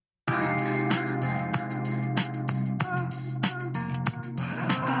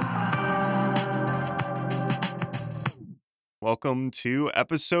Welcome to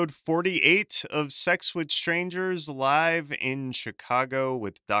episode 48 of Sex with Strangers, live in Chicago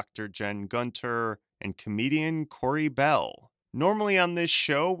with Dr. Jen Gunter and comedian Correy Bell. Normally on this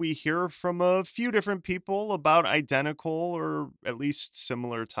show, we hear from a few different people about identical or at least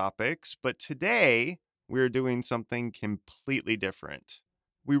similar topics, but today we're doing something completely different.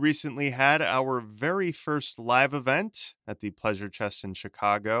 We recently had our very first live event at the Pleasure Chest in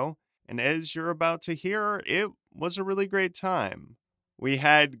Chicago, and as you're about to hear, it was a really great time. We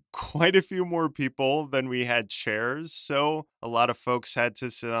had quite a few more people than we had chairs, so a lot of folks had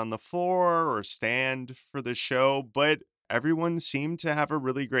to sit on the floor or stand for the show, but everyone seemed to have a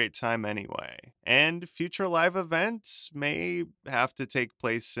really great time anyway. And future live events may have to take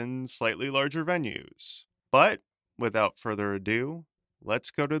place in slightly larger venues. But without further ado,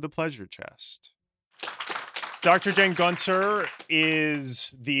 let's go to the Pleasure Chest. Dr. Jen Gunter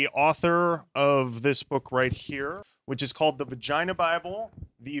is the author of this book right here, which is called The Vagina Bible,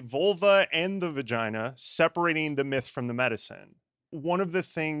 The Vulva and the Vagina, Separating the Myth from the Medicine. One of the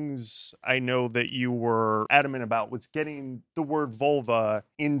things I know that you were adamant about was getting the word vulva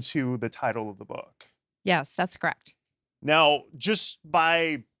into the title of the book. Yes, that's correct. Now, just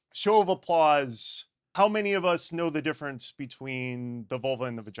by show of applause, how many of us know the difference between the vulva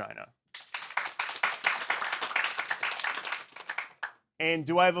and the vagina? And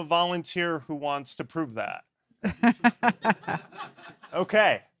do I have a volunteer who wants to prove that?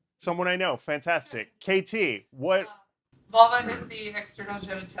 Okay, someone I know. Fantastic. KT, what? Vulva is the external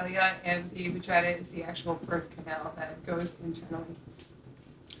genitalia, and the vagina is the actual birth canal that goes internally.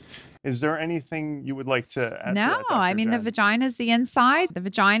 Is there anything you would like to add to that, No, Dr. I mean, Jen? the vagina is the inside. The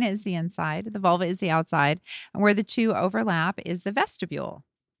vagina is the inside. The vulva is the outside. And where the two overlap is the vestibule.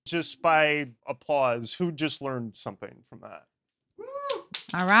 Just by applause, who just learned something from that?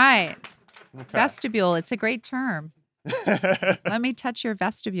 All right. Okay. Vestibule. It's a great term. Let me touch your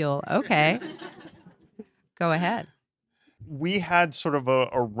vestibule. Okay. Go ahead. We had sort of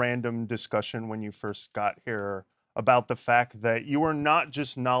a random discussion when you first got here about the fact that you are not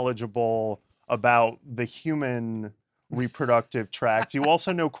just knowledgeable about the human reproductive tract. You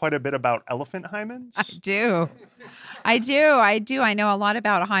also know quite a bit about elephant hymens. I do. I know a lot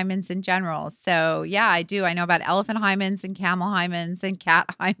about hymens in general. So yeah, I do. I know about elephant hymens and camel hymens and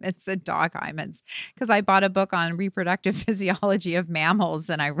cat hymens and dog hymens because I bought a book on reproductive physiology of mammals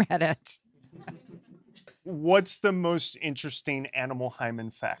and I read it. What's the most interesting animal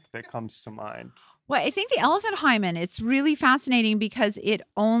hymen fact that comes to mind? Well, I think the elephant hymen, it's really fascinating because it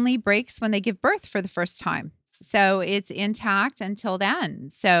only breaks when they give birth for the first time. So it's intact until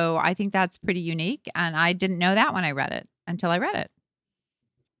then. So I think that's pretty unique. And I didn't know that when I read it until I read it.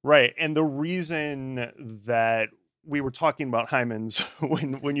 Right. And the reason that we were talking about hymens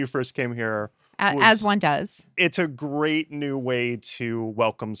when you first came here, as one does. It's a great new way to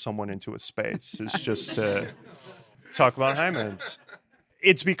welcome someone into a space. It's just to talk about hymens.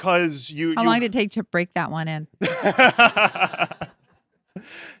 It's because How long did it take to break that one in?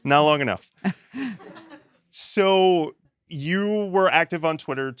 Not long enough. So you were active on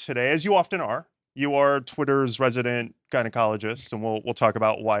Twitter today, as you often are. You are Twitter's resident gynecologist, and we'll talk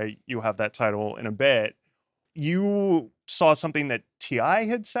about why you have that title in a bit. You saw something that T.I.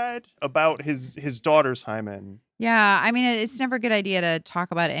 had said about his daughter's hymen. Yeah, I mean, it's never a good idea to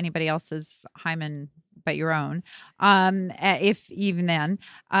talk about anybody else's hymen but your own, if even then.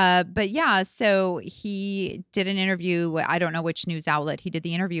 But yeah, so he did an interview. I don't know which news outlet he did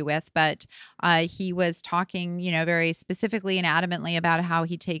the interview with, but he was talking, very specifically and adamantly about how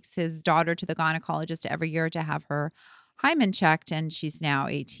he takes his daughter to the gynecologist every year to have her hymen checked, and she's now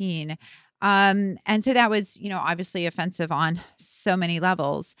 18. And so that was, obviously offensive on so many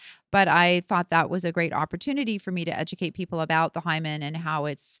levels, but I thought that was a great opportunity for me to educate people about the hymen and how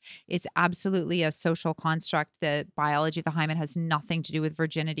it's absolutely a social construct. The biology of the hymen has nothing to do with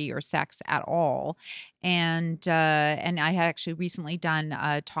virginity or sex at all. And I had actually recently done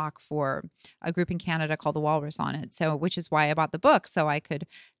a talk for a group in Canada called The Walrus on it. So, which is why I bought the book, so I could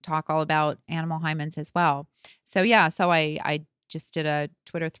talk all about animal hymens as well. So yeah, so I just did a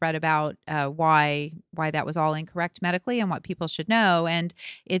Twitter thread about why that was all incorrect medically and what people should know. And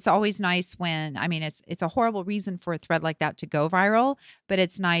it's always nice when, it's a horrible reason for a thread like that to go viral, but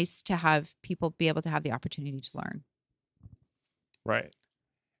it's nice to have people be able to have the opportunity to learn. Right.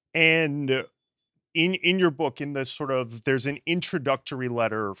 And in your book, in this there's an introductory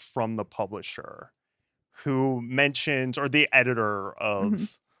letter from the publisher who mentions, or the editor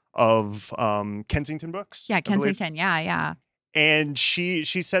of Kensington Books. Yeah, Kensington. Yeah. And she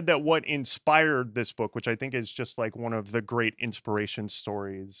said that what inspired this book, which I think is just like one of the great inspiration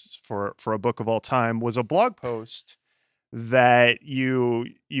stories for a book of all time, was a blog post that you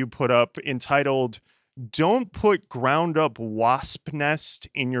put up entitled "Don't Put Ground Up Wasp Nest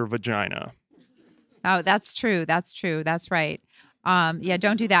in Your Vagina." Oh, that's true. That's true. That's right. Yeah,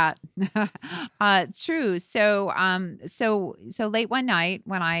 don't do that. It's true. So late one night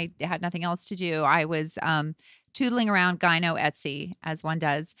when I had nothing else to do, I was tootling around Gyno Etsy as one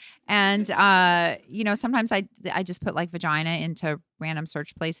does, and sometimes I just put like vagina into random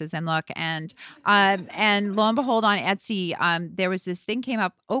search places and look, and lo and behold, on Etsy, there was this thing came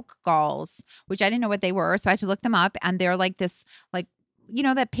up, oak galls, which I didn't know what they were, so I had to look them up, and they're like this like.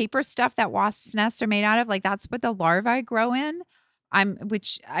 That paper stuff that wasps' nests are made out of, like that's what the larvae grow in.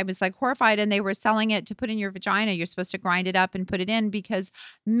 Which I was like horrified, and they were selling it to put in your vagina. You're supposed to grind it up and put it in because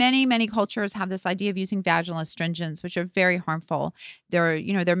many, many cultures have this idea of using vaginal astringents, which are very harmful.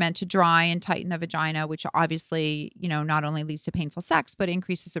 They're meant to dry and tighten the vagina, which obviously, not only leads to painful sex, but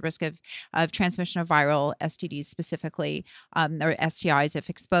increases the risk of transmission of viral STDs specifically, or STIs if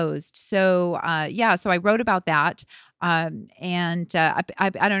exposed. So I wrote about that. I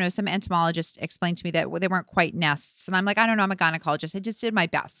don't know, some entomologist explained to me that they weren't quite nests. And I'm like, I don't know, I'm a gynecologist. I just did my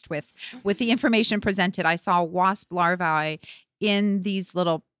best with the information presented. I saw wasp larvae in these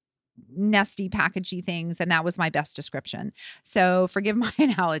little nesty packagey things, and that was my best description. So forgive my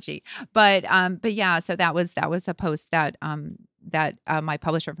analogy. But yeah, so that was a post that my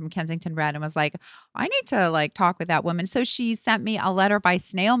publisher from Kensington read and was like, I need to like talk with that woman. So she sent me a letter by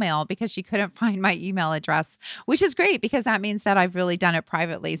snail mail because she couldn't find my email address, which is great because that means that I've really done it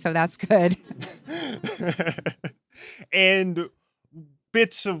privately. So that's good. And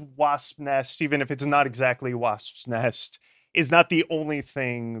bits of wasp nest, even if it's not exactly wasp's nest, is not the only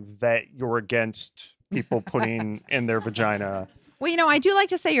thing that you're against people putting in their vagina. Well, I do like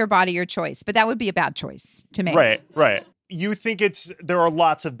to say your body, your choice, but that would be a bad choice to make. Right. You think there are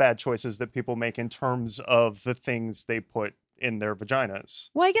lots of bad choices that people make in terms of the things they put in their vaginas.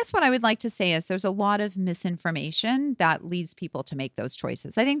 Well, I guess what I would like to say is there's a lot of misinformation that leads people to make those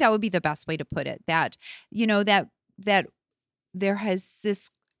choices. I think that would be the best way to put it, that there has this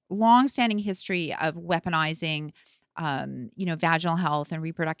longstanding history of weaponizing vaginal health and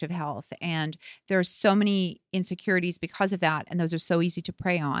reproductive health. And there are so many insecurities because of that. And those are so easy to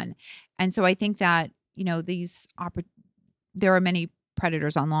prey on. And so I think that, there are many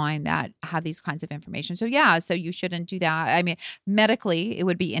predators online that have these kinds of information. So you shouldn't do that. I mean, medically, it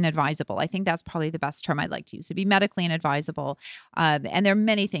would be inadvisable. I think that's probably the best term I'd like to use. It'd be medically inadvisable. And there are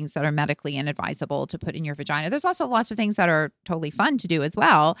many things that are medically inadvisable to put in your vagina. There's also lots of things that are totally fun to do as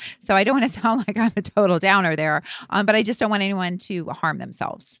well. So I don't want to sound like I'm a total downer there, but I just don't want anyone to harm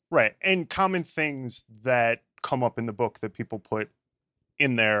themselves. Right. And common things that come up in the book that people put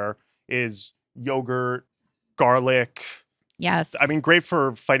in there is yogurt, garlic. Yes. I mean, great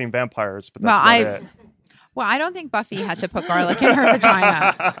for fighting vampires, but that's about it. Well, I don't think Buffy had to put garlic in her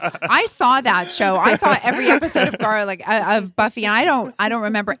vagina. I saw that show. I saw every episode of of Buffy, and I don't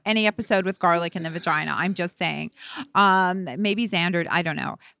remember any episode with garlic in the vagina. I'm just saying. Maybe Xander. I don't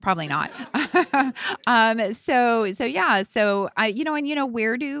know. Probably not.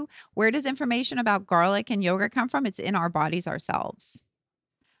 Where does information about garlic and yogurt come from? It's in our bodies ourselves.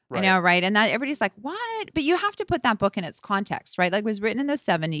 Right. I know, right? And that everybody's like, what? But you have to put that book in its context, right? Like it was written in the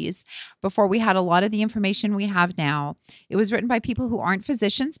 70s before we had a lot of the information we have now. It was written by people who aren't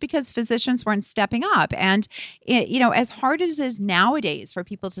physicians because physicians weren't stepping up. And, as hard as it is nowadays for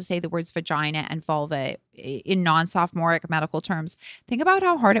people to say the words vagina and vulva in non-sophomoric medical terms, think about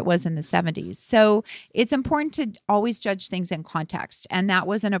how hard it was in the 70s. So it's important to always judge things in context. And that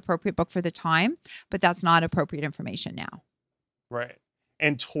was an appropriate book for the time, but that's not appropriate information now. Right.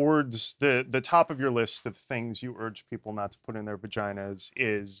 And towards the top of your list of things you urge people not to put in their vaginas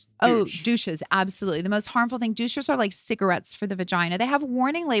is douche. Oh, douches. Absolutely. The most harmful thing. Douches are like cigarettes for the vagina. They have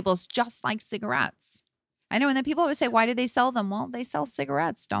warning labels just like cigarettes. I know. And then people always say, why do they sell them? Well, they sell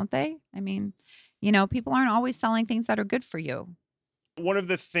cigarettes, don't they? I mean, people aren't always selling things that are good for you. One of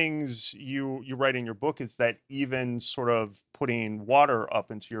the things you write in your book is that even sort of putting water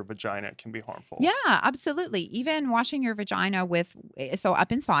up into your vagina can be harmful. Yeah, absolutely. Even washing your vagina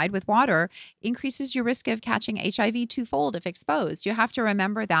up inside with water increases your risk of catching HIV twofold if exposed. You have to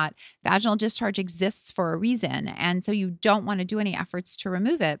remember that vaginal discharge exists for a reason. And so you don't want to do any efforts to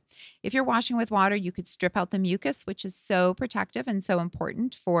remove it. If you're washing with water, you could strip out the mucus, which is so protective and so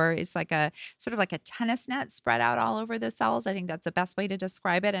important it's like a sort of like a tennis net spread out all over the cells. I think that's the best way to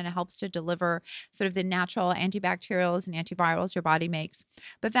describe it. And it helps to deliver sort of the natural antibacterials and antivirals spirals your body makes.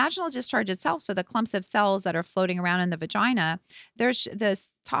 But vaginal discharge itself, so the clumps of cells that are floating around in the vagina, there's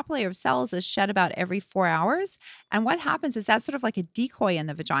this top layer of cells is shed about every 4 hours. And what happens is that's sort of like a decoy in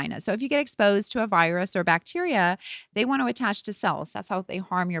the vagina. So if you get exposed to a virus or bacteria, they want to attach to cells. That's how they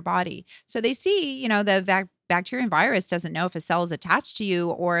harm your body. So they see, the bacteria and virus doesn't know if a cell is attached to you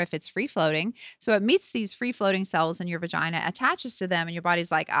or if it's free floating. So it meets these free floating cells in your vagina, attaches to them, and your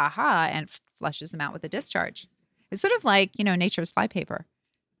body's like, aha, and flushes them out with a discharge. It's sort of like, nature's flypaper.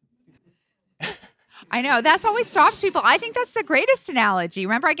 I know. That's always stops people. I think that's the greatest analogy.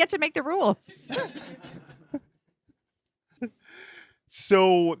 Remember, I get to make the rules.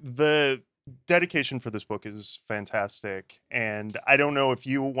 So the dedication for this book is fantastic. And I don't know if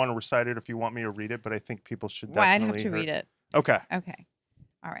you want to recite it, if you want me to read it, but I think people should definitely I'd have to read it. Okay. Okay.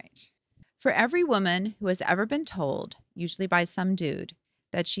 All right. For every woman who has ever been told, usually by some dude,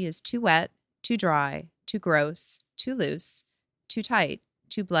 that she is too wet, too dry, too gross, too loose, too tight,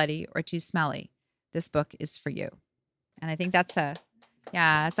 too bloody, or too smelly, this book is for you. And I think it's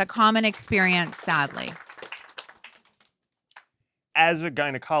a common experience, sadly. As a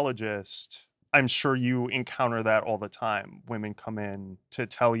gynecologist, I'm sure you encounter that all the time. Women come in to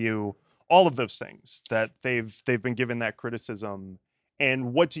tell you all of those things, that they've been given that criticism.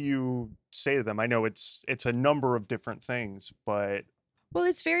 And what do you say to them? I know it's a number of different things, but... Well,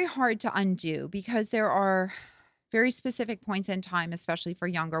 it's very hard to undo because there are very specific points in time, especially for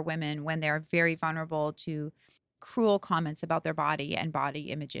younger women, when they're very vulnerable to cruel comments about their body and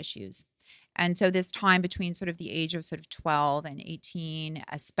body image issues. And so this time between sort of the age of sort of 12 and 18,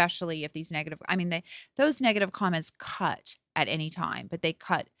 especially if these those negative comments cut at any time, but they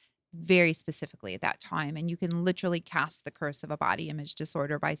cut very specifically at that time. And you can literally cast the curse of a body image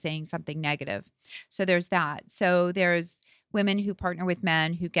disorder by saying something negative. So there's that. So there's women who partner with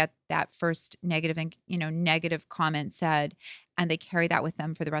men who get that first negative comment said, and they carry that with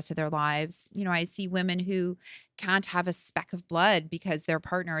them for the rest of their lives. I see women who can't have a speck of blood because their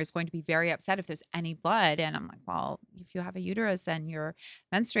partner is going to be very upset if there's any blood. And I'm like, well, if you have a uterus and you're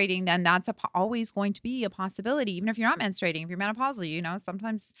menstruating, then that's always going to be a possibility. Even if you're not menstruating, if you're menopausal,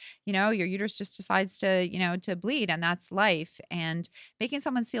 sometimes, your uterus just decides to bleed, and that's life. And making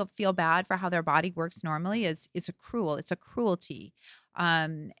someone feel bad for how their body works normally it's a cruelty.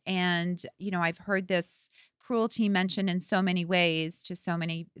 And I've heard this cruelty mentioned in so many ways to so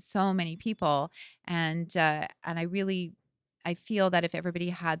many people. And I feel that if everybody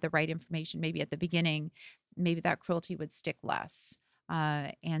had the right information, maybe at the beginning, maybe that cruelty would stick less.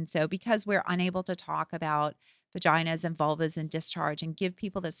 And so because we're unable to talk about vaginas and vulvas and discharge and give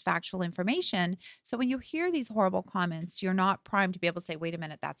people this factual information, so when you hear these horrible comments, you're not primed to be able to say, wait a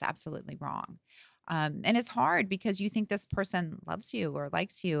minute, that's absolutely wrong. And it's hard because you think this person loves you or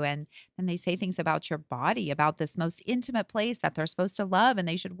likes you, and then they say things about your body, about this most intimate place that they're supposed to love and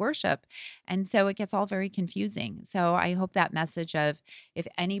they should worship. And so it gets all very confusing. So I hope that message of, if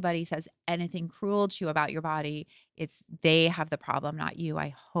anybody says anything cruel to you about your body, it's they have the problem, not you.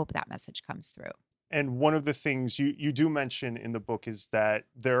 I hope that message comes through. And one of the things you do mention in the book is that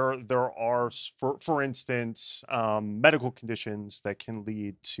there are, for instance, medical conditions that can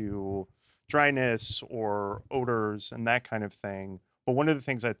lead to dryness or odors and that kind of thing. But one of the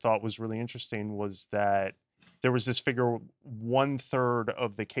things I thought was really interesting was that there was this figure, 1/3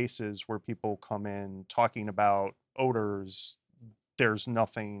 of the cases where people come in talking about odors, there's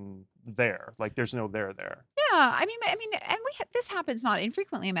nothing there. Like there's no there. Yeah, I mean, and this happens not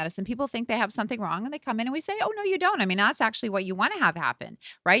infrequently in medicine. People think they have something wrong, and they come in and we say, "Oh no, you don't." I mean, that's actually what you want to have happen,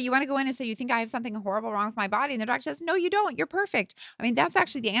 right? You want to go in and say, "You think I have something horrible wrong with my body?" And the doctor says, "No, you don't. You're perfect." I mean, that's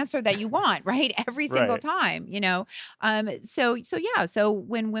actually the answer that you want, right? Every single time, So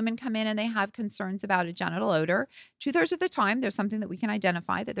when women come in and they have concerns about a genital odor, 2/3 of the time there's something that we can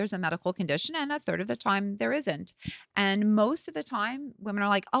identify that there's a medical condition, and 1/3 of the time there isn't. And most of the time, women are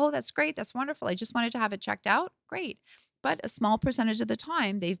like, "Oh, that's great. That's wonderful. I just wanted to have it checked out." Great. But a small percentage of the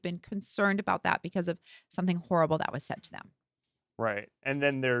time, they've been concerned about that because of something horrible that was said to them. Right. And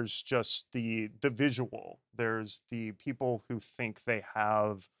then there's just the visual. There's the people who think they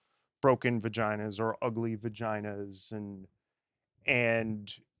have broken vaginas or ugly vaginas,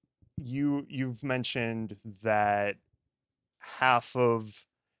 and you've mentioned that half of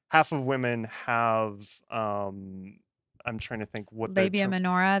women have I'm trying to think what labia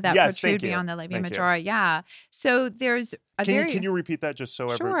minora that protrude beyond the labia majora. Yeah. So there's can you repeat that just so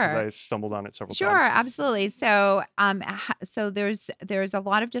Sure. because I stumbled on it several times. Sure, absolutely. So there's a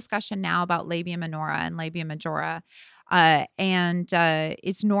lot of discussion now about labia minora and labia majora. And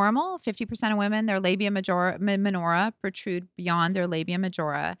it's normal. 50% of women, their labia minora protrude beyond their labia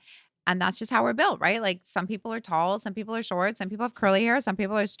majora. And that's just how we're built, right? Like some people are tall, some people are short, some people have curly hair, some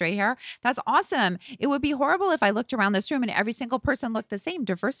people are straight hair. That's awesome. It would be horrible if I looked around this room and every single person looked the same.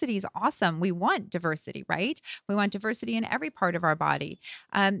 Diversity is awesome. We want diversity, right? We want diversity in every part of our body.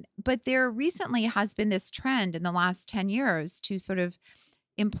 But there recently has been this trend in the last 10 years to sort of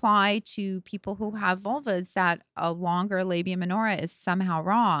imply to people who have vulvas that a longer labia minora is somehow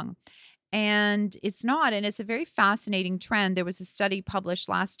wrong. And it's not. And it's a very fascinating trend. There was a study published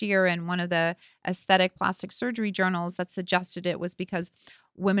last year in one of the aesthetic plastic surgery journals that suggested it was because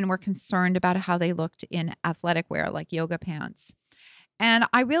women were concerned about how they looked in athletic wear, like yoga pants. And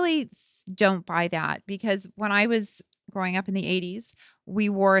I really don't buy that, because when I was growing up in the 80s, we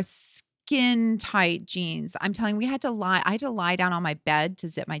wore skin tight jeans. I'm telling you, I had to lie down on my bed to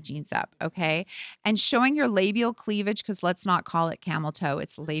zip my jeans up. Okay. And showing your labial cleavage, because let's not call it camel toe,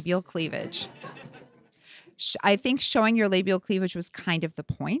 it's labial cleavage. I think showing your labial cleavage was kind of the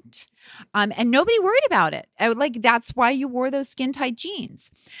point. And nobody worried about it. Like, that's why you wore those skin tight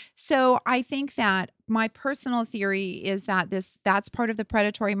jeans. So I think that my personal theory is that that's part of the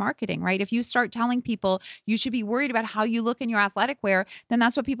predatory marketing, right? If you start telling people you should be worried about how you look in your athletic wear, then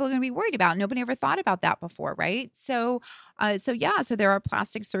that's what people are going to be worried about. Nobody ever thought about that before, right? So there are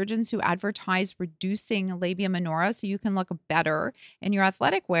plastic surgeons who advertise reducing labia minora so you can look better in your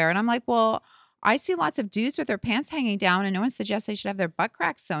athletic wear. And I'm like, well, I see lots of dudes with their pants hanging down and no one suggests they should have their butt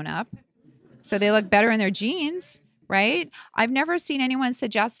cracks sewn up so they look better in their jeans, right? I've never seen anyone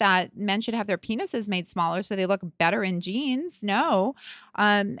suggest that men should have their penises made smaller so they look better in jeans. No.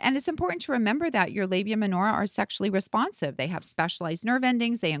 And it's important to remember that your labia minora are sexually responsive. They have specialized nerve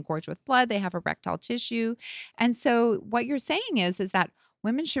endings. They engorge with blood. They have erectile tissue. And so what you're saying is that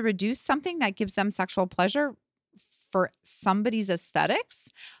women should reduce something that gives them sexual pleasure for somebody's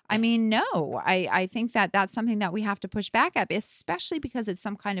aesthetics. I mean, no, I think that that's something that we have to push back at, especially because it's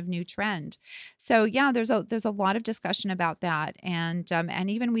some kind of new trend. So yeah, there's a lot of discussion about that. And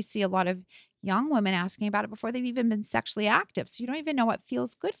even we see a lot of young women asking about it before they've even been sexually active. So you don't even know what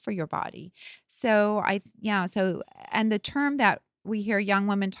feels good for your body. So and the term that we hear young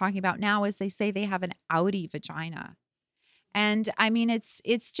women talking about now is they say they have an outie vagina. And I mean, it's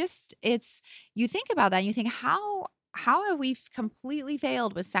you think about that and you think, how have we completely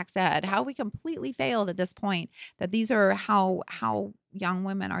failed with sex ed? How have we completely failed at this point that these are how young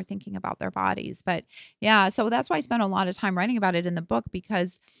women are thinking about their bodies? But yeah, so that's why I spent a lot of time writing about it in the book,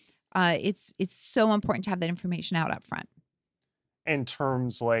 because it's so important to have that information out up front. And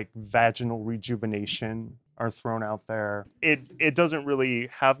terms like vaginal rejuvenation are thrown out there. It doesn't really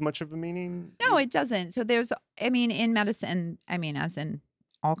have much of a meaning. No, it doesn't. So in medicine, as in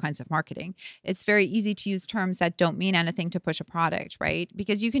all kinds of marketing, it's very easy to use terms that don't mean anything to push a product, right?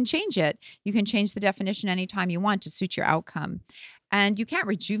 Because you can change it. You can change the definition anytime you want to suit your outcome. And you can't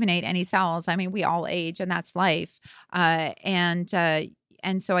rejuvenate any cells. I mean, we all age and that's life. And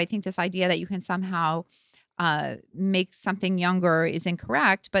so I think this idea that you can somehow make something younger is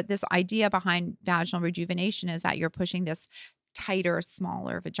incorrect. But this idea behind vaginal rejuvenation is that you're pushing this tighter,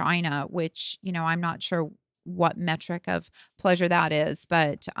 smaller vagina, which, I'm not sure what metric of pleasure that is,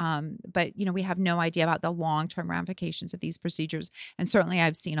 but we have no idea about the long-term ramifications of these procedures. And certainly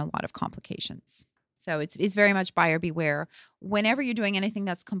I've seen a lot of complications. So it's very much buyer beware. Whenever you're doing anything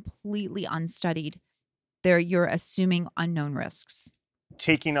that's completely unstudied, you're assuming unknown risks.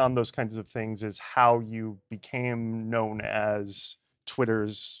 Taking on those kinds of things is how you became known as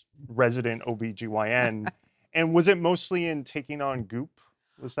Twitter's resident OBGYN. And was it mostly in taking on Goop?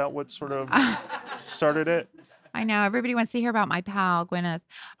 Was that what sort of started it? I know everybody wants to hear about my pal Gwyneth.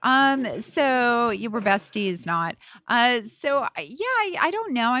 So you were besties, not. I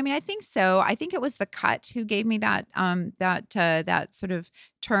don't know. I mean, I think so. I think it was The Cut who gave me that sort of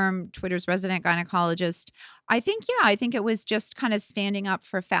term, Twitter's resident gynecologist. I think it was just kind of standing up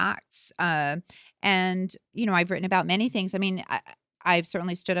for facts. And I've written about many things. I mean, I've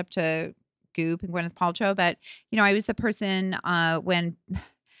certainly stood up to Goop and Gwyneth Paltrow, but I was the person when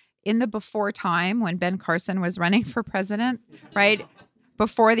in the before time when Ben Carson was running for president, right?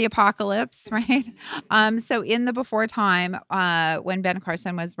 Before the apocalypse, right? So in the before time, when Ben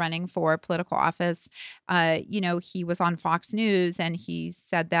Carson was running for political office, he was on Fox News and he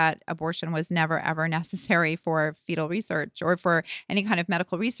said that abortion was never, ever necessary for fetal research or for any kind of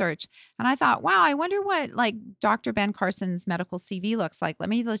medical research. And I thought, wow, I wonder what Dr. Ben Carson's medical CV looks like. Let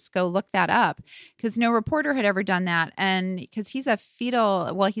me just go look that up, because no reporter had ever done that. And because he's a he's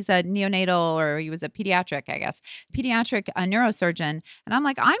a neonatal, or he was a pediatric neurosurgeon. And And I'm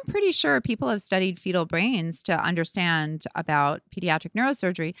like, I'm pretty sure people have studied fetal brains to understand about pediatric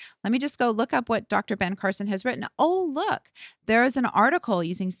neurosurgery. Let me just go look up what Dr. Ben Carson has written. Oh, look, there is an article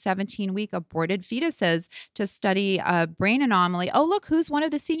using 17-week aborted fetuses to study a brain anomaly. Oh, look, who's one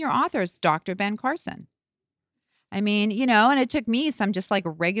of the senior authors? Dr. Ben Carson. I mean, and it took me, some just like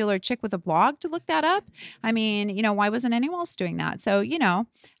regular chick with a blog, to look that up. I mean, why wasn't anyone else doing that? So,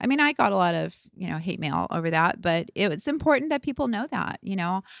 I mean, I got a lot of, hate mail over that, but it's important that people know that,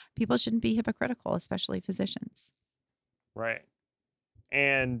 people shouldn't be hypocritical, especially physicians. Right.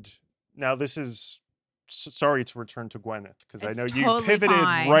 And now this is, sorry to return to Gwyneth, because I know you pivoted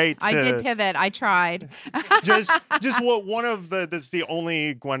right to... I did pivot. I tried. just one of this is the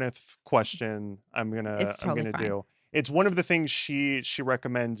only Gwyneth question I'm gonna do. It's one of the things she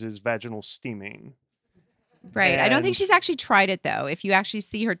recommends is vaginal steaming. Right. I don't think she's actually tried it, though, if you actually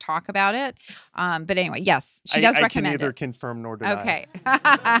see her talk about it. But anyway, yes, she does recommend it. I can neither confirm nor deny. Okay.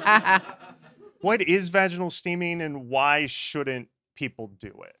 What is vaginal steaming, and why shouldn't people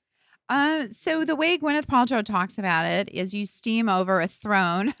do it? So the way Gwyneth Paltrow talks about it is you steam over a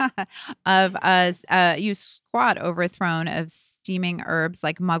throne you squat over a throne of steaming herbs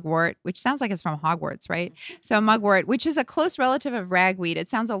like mugwort, which sounds like it's from Hogwarts, right? So mugwort, which is a close relative of ragweed. It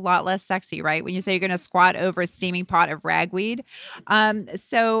sounds a lot less sexy, right? When you say you're going to squat over a steaming pot of ragweed. And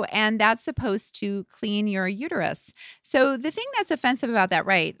that's supposed to clean your uterus. So the thing that's offensive about that,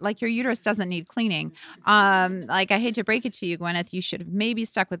 right? Like your uterus doesn't need cleaning. Like I hate to break it to you, Gwyneth, you should have maybe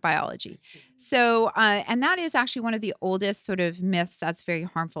stuck with biology. So, and that is actually one of the oldest sort of myths that's very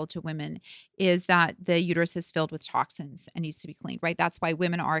harmful to women, is that the uterus is filled with toxins and needs to be cleaned, right? That's why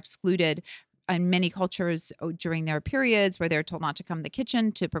women are excluded in many cultures during their periods, where they're told not to come to the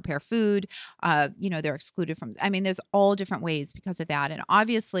kitchen to prepare food. They're excluded from, there's all different ways because of that. And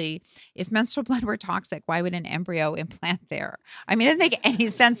obviously, if menstrual blood were toxic, why would an embryo implant there? It doesn't make any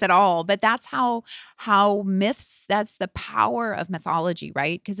sense at all, but that's how myths, that's the power of mythology,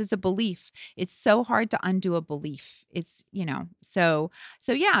 right? Because it's a belief. It's so hard to undo a belief. It's, so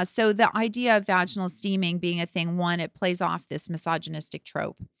the idea of vaginal steaming being a thing, one, it plays off this misogynistic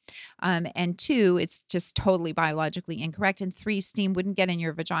trope. And two, it's just totally biologically incorrect. And three, steam wouldn't get in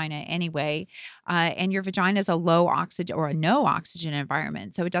your vagina anyway. And your vagina is a low oxygen or a no oxygen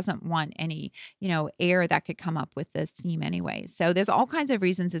environment. So it doesn't want any, air that could come up with the steam anyway. So there's all kinds of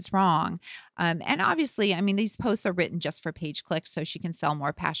reasons it's wrong. And obviously, these posts are written just for page clicks so she can sell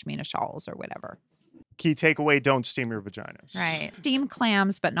more pashmina shawls or whatever. Key takeaway, don't steam your vaginas. Right. Steam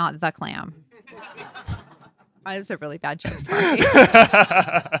clams, but not the clam. That was a really bad joke. Sorry.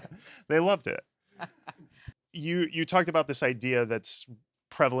 They loved it. You talked about this idea that's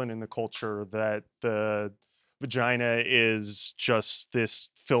prevalent in the culture that the vagina is just this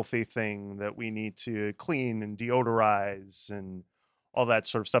filthy thing that we need to clean and deodorize and all that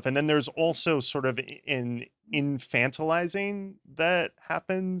sort of stuff. And then there's also sort of an infantilizing that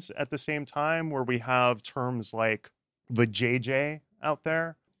happens at the same time, where we have terms like vajayjay out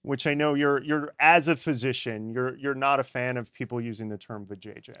there, which I know you're as a physician, you're not a fan of people using the term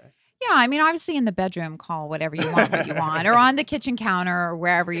vajayjay. Yeah, obviously in the bedroom, call whatever you want, what you want, or on the kitchen counter or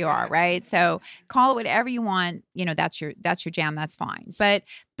wherever you are, right? So call it whatever you want. That's your jam. That's fine. But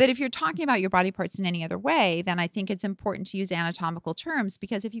if you're talking about your body parts in any other way, then I think it's important to use anatomical terms,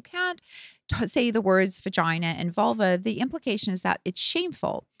 because if you can't say the words vagina and vulva, the implication is that it's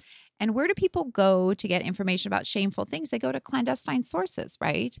shameful. And where do people go to get information about shameful things? They go to clandestine sources,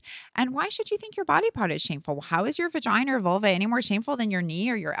 right? And why should you think your body part is shameful? How is your vagina or vulva any more shameful than your knee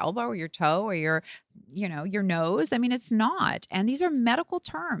or your elbow or your toe or your nose? It's not. And these are medical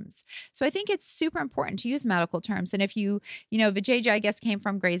terms. So I think it's super important to use medical terms. And if vajayjay, I guess, came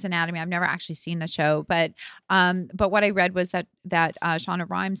from Grey's Anatomy. I've never actually seen the show, but what I read was that Shonda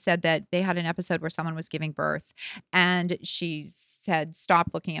Rhimes said that they had an episode where someone was giving birth, and she said, "Stop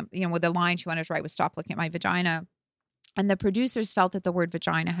looking at," with the line she wanted to write was, "Stop looking at my vagina." And the producers felt that the word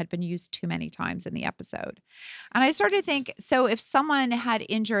vagina had been used too many times in the episode. And I started to think, so if someone had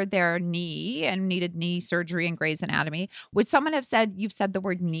injured their knee and needed knee surgery in Grey's Anatomy, would someone have said, "You've said the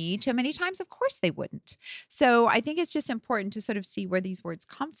word knee too many times"? Of course they wouldn't. So I think it's just important to sort of see where these words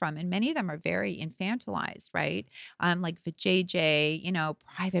come from. And many of them are very infantilized, right? Like vajayjay,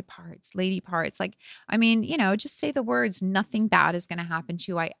 private parts, lady parts. Just say the words. Nothing bad is going to happen to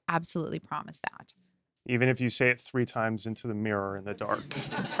you. I absolutely promise that. Even if you say it 3 times into the mirror in the dark.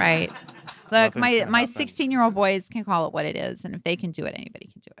 That's right. Look, my 16-year-old boys can call it what it is. And if they can do it, anybody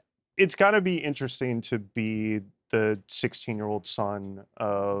can do it. It's got to be interesting to be the 16-year-old son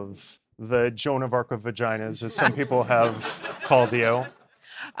of the Joan of Arc of vaginas, as some people have called you.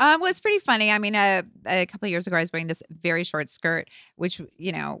 Was pretty funny. I mean, a couple of years ago, I was wearing this very short skirt, which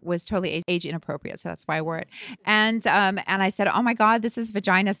was totally age inappropriate, so that's why I wore it. And I said, "Oh my God, this is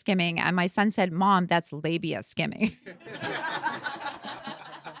vagina skimming," and my son said, "Mom, that's labia skimming."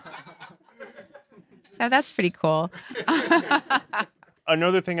 So that's pretty cool.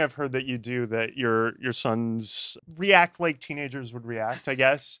 Another thing I've heard that you do that your sons react like teenagers would react, I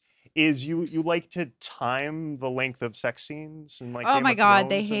guess, is you like to time the length of sex scenes and like Oh Game my of God,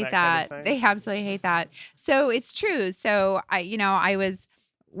 they Thrones and hate that kind that. of thing? They absolutely hate that. So it's true. So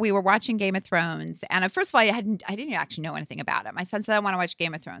we were watching Game of Thrones, and first of all, I didn't actually know anything about it. My son said, "I want to watch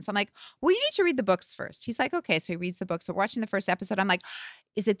Game of Thrones." I'm like, "Well, you need to read the books first." He's like, "Okay." So he reads the books. So we're watching the first episode. I'm like,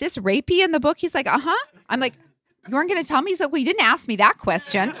 "Is it this rapey in the book?" He's like, "Uh-huh." I'm like, "You weren't going to tell me?" He's like, "Well, you didn't ask me that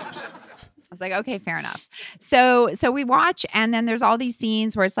question." I was like, okay, fair enough. So we watch, and then there's all these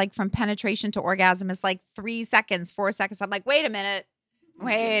scenes where it's like from penetration to orgasm is like 3 seconds, 4 seconds. I'm like, wait a minute.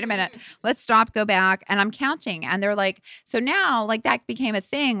 Let's stop, go back. And I'm counting. And they're like, so now like that became a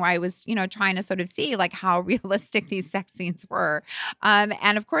thing where I was, trying to sort of see like how realistic these sex scenes were.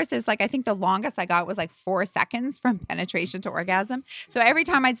 And of course, it's like, I think the longest I got was like 4 seconds from penetration to orgasm. So every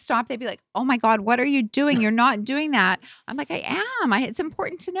time I'd stop, they'd be like, "Oh my God, what are you doing? You're not doing that." I'm like, "I am. It's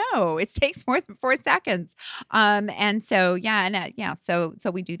important to know. It takes more than 4 seconds." And so,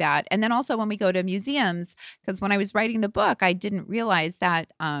 so we do that. And then also when we go to museums, because when I was writing the book, I didn't realize that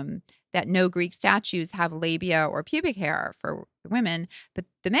that no Greek statues have labia or pubic hair for women, but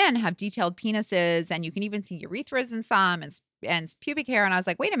the men have detailed penises, and you can even see urethras in some and pubic hair. And I was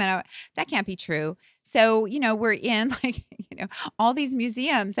like, wait a minute, that can't be true. So, we're in like, all these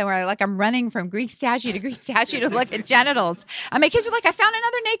museums, and I'm running from Greek statue to Greek statue to look at genitals. And my kids are like, "I found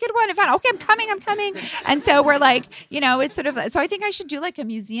another naked one. Okay, I'm coming. And so we're like, it's sort of, so I think I should do like a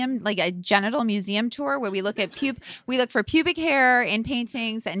museum, like a genital museum tour where we look at we look for pubic hair in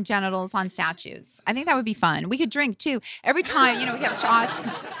paintings and genitals on statues. I think that would be fun. We could drink too. Every time, we have shots.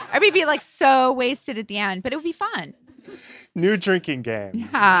 Everybody be like so wasted at the end, but it would be fun. New drinking game.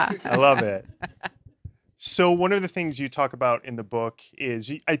 Yeah. I love it. So one of the things you talk about in the book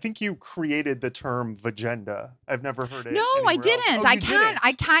is I think you created the term vagenda. I've never heard it. No, I didn't. Oh,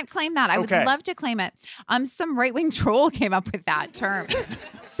 I can't claim that. I would Okay. love to claim it. Some right-wing troll came up with that term.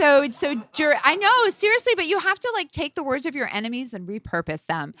 So I know, seriously, but you have to like take the words of your enemies and repurpose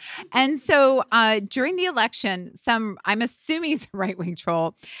them. And so during the election, I'm assuming he's a right-wing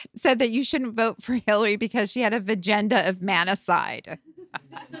troll, said that you shouldn't vote for Hillary because she had a vagenda of manicide.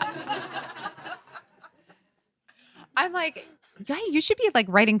 I'm like, yeah, you should be like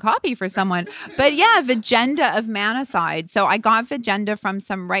writing copy for someone. But yeah, vagenda of manicide. So I got vagenda from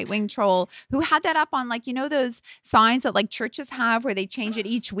some right-wing troll who had that up on like, those signs that like churches have where they change it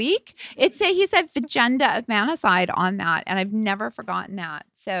each week. He said vagenda of manicide on that. And I've never forgotten that.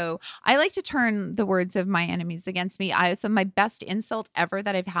 So I like to turn the words of my enemies against me. So my best insult ever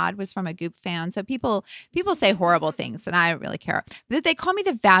that I've had was from a Goop fan. So people say horrible things and I don't really care. But they call me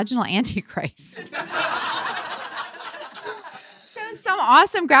the vaginal antichrist. Some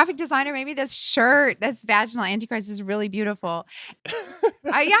awesome graphic designer made me this shirt. This vaginal antichrist is really beautiful.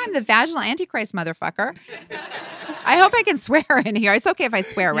 I'm the vaginal antichrist, motherfucker. I hope I can swear in here. It's okay if I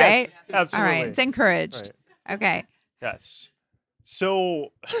swear, right? Yes, absolutely. All right, it's encouraged. Right. Okay. Yes. So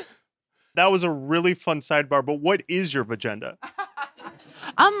that was a really fun sidebar, but what is your vagenda?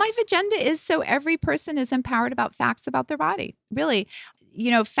 My vagenda is so every person is empowered about facts about their body. Really.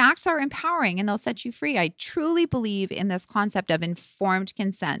 Facts are empowering and they'll set you free. I truly believe in this concept of informed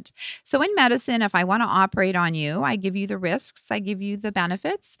consent. So in medicine, if I want to operate on you, I give you the risks, I give you the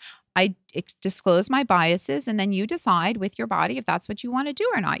benefits, I disclose my biases, and then you decide with your body if that's what you want to do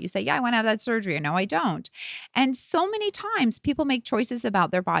or not. You say, yeah, I want to have that surgery, or no, I don't. And so many times people make choices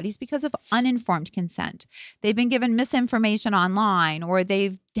about their bodies because of uninformed consent. They've been given misinformation online, or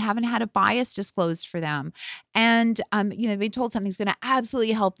they haven't had a bias disclosed for them. And, they've been told something's going to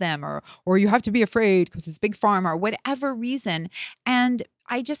absolutely help them, or you have to be afraid because it's big pharma or whatever reason. And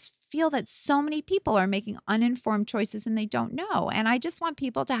I just feel that so many people are making uninformed choices and they don't know. And I just want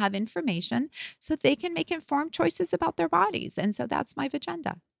people to have information so they can make informed choices about their bodies. And so that's my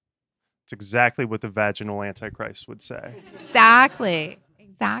vagenda. It's exactly what the vaginal antichrist would say. Exactly.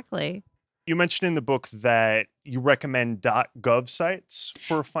 You mentioned in the book that you recommend .gov sites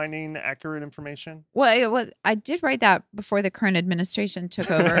for finding accurate information. Well, I did write that before the current administration took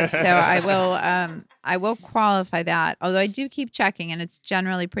over, so I will qualify that. Although I do keep checking, and it's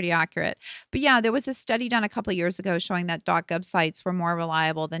generally pretty accurate. But yeah, there was a study done a couple of years ago showing that .gov sites were more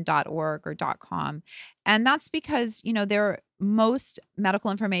reliable than .org or .com, and that's because they're most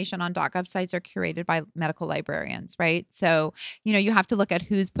medical information on .gov sites are curated by medical librarians, right? So, you have to look at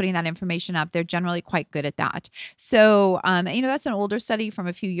who's putting that information up. They're generally quite good at that. So, that's an older study from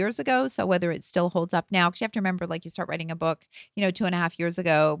a few years ago. So whether it still holds up now, because you have to remember, like, you start writing a book, 2.5 years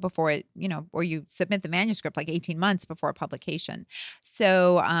ago before it, or you submit the manuscript like 18 months before publication.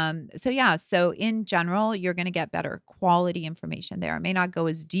 So, so in general, you're going to get better quality information there. It may not go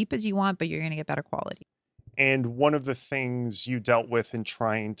as deep as you want, but you're going to get better quality. And one of the things you dealt with in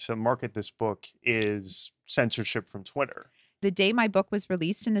trying to market this book is censorship from Twitter. The day my book was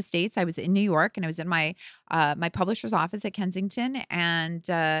released in the States, I was in New York and I was in my my publisher's office at Kensington, and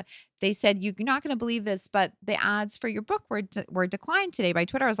they said, "You're not going to believe this, but the ads for your book were declined today by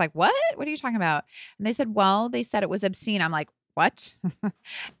Twitter." I was like, "What? What are you talking about?" And they said, "Well, they said it was obscene." I'm like, "What?" And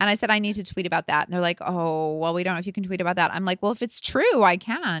I said, "I need to tweet about that." And they're like, "Oh, well, we don't know if you can tweet about that." I'm like, "Well, if it's true, I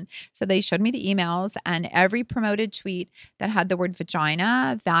can." So they showed me the emails, and every promoted tweet that had the word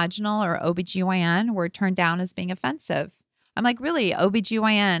vagina, vaginal, or OBGYN were turned down as being offensive. I'm like, really?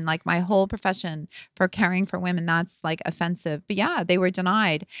 OBGYN, like my whole profession for caring for women, that's like offensive. But yeah, they were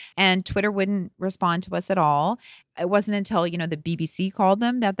denied. And Twitter wouldn't respond to us at all. It wasn't until, the BBC called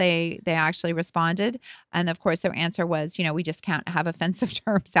them that they actually responded. And of course, their answer was, we just can't have offensive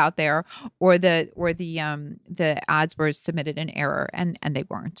terms out there, or the ads were submitted in error, and they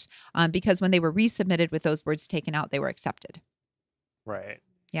weren't. Because when they were resubmitted with those words taken out, they were accepted. Right.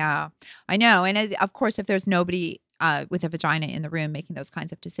 Yeah, I know. And of course, if there's nobody with a vagina in the room making those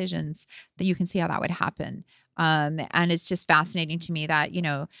kinds of decisions, that you can see how that would happen. And it's just fascinating to me that,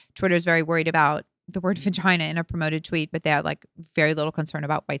 Twitter is very worried about the word vagina in a promoted tweet, but they have like very little concern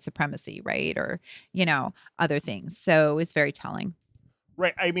about white supremacy, right? Or, other things. So it's very telling.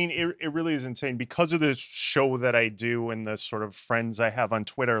 Right. I mean, it really is insane because of the show that I do and the sort of friends I have on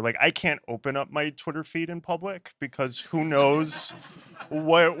Twitter. Like, I can't open up my Twitter feed in public because who knows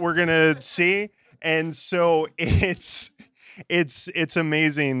what we're going to see. And so it's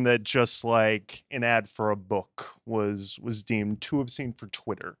amazing that just like an ad for a book was deemed too obscene for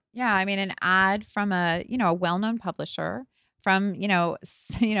Twitter. Yeah, I mean, an ad from a well-known publisher, from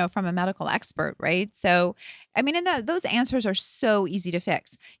from a medical expert, right? So, I mean, and those answers are so easy to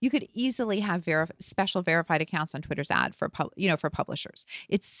fix. You could easily have special verified accounts on Twitter's ad for publishers.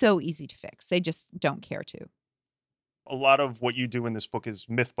 It's so easy to fix. They just don't care to. A lot of what you do in this book is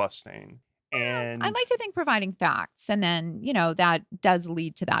myth busting. And I like to think providing facts, and then, that does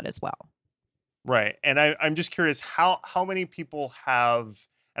lead to that as well. Right. And I'm just curious how many people have,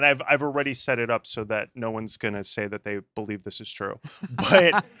 and I've already set it up so that no one's going to say that they believe this is true.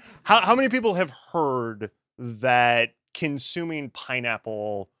 But how many people have heard that consuming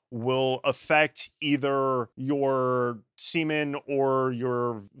pineapple will affect either your semen or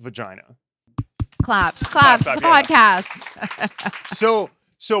your vagina? Claps, Clap, the yeah. podcast.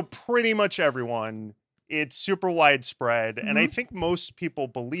 So pretty much everyone, it's super widespread. Mm-hmm. And I think most people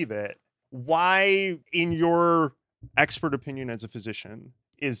believe it. Why, in your expert opinion as a physician,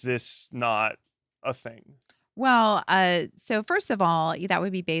 is this not a thing? Well, so first of all, that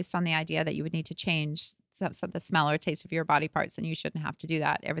would be based on the idea that you would need to change the smell or taste of your body parts, and you shouldn't have to do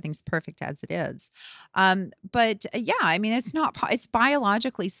that. Everything's perfect as it is. But yeah, I mean, it's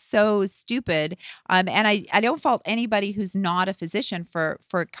biologically so stupid. And I don't fault anybody who's not a physician for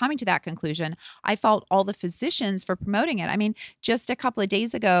coming to that conclusion. I fault all the physicians for promoting it. I mean, just a couple of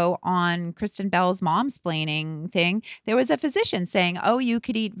days ago on Kristen Bell's momsplaining thing, there was a physician saying, "Oh, you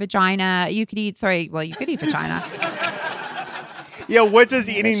could eat vagina. You could eat vagina." Yeah, what does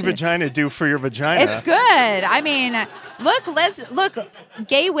eating vagina do for your vagina? It's good. I mean, look,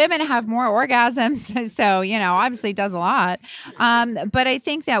 gay women have more orgasms. So, obviously it does a lot. But I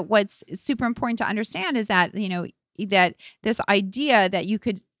think that what's super important to understand is that, that this idea that you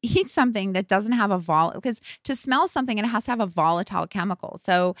could eat something that doesn't have because to smell something, it has to have a volatile chemical.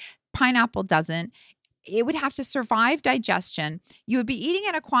 So pineapple doesn't. It would have to survive digestion. You would be eating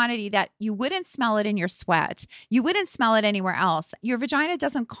in a quantity that you wouldn't smell it in your sweat. You wouldn't smell it anywhere else. Your vagina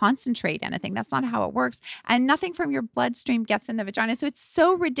doesn't concentrate anything. That's not how it works. And nothing from your bloodstream gets in the vagina. So it's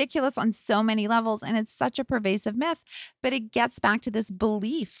so ridiculous on so many levels. And it's such a pervasive myth. But it gets back to this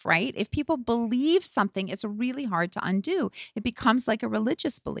belief, right? If people believe something, it's really hard to undo. It becomes like a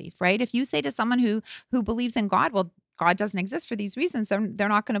religious belief, right? If you say to someone who believes in God, well, God doesn't exist for these reasons, they're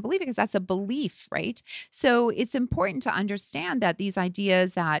not going to believe it because that's a belief, right? So it's important to understand that these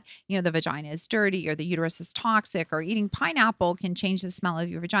ideas that, the vagina is dirty or the uterus is toxic or eating pineapple can change the smell of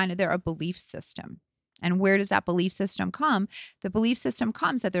your vagina, they're a belief system. And where does that belief system come? The belief system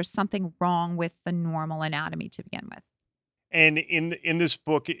comes that there's something wrong with the normal anatomy to begin with. And in this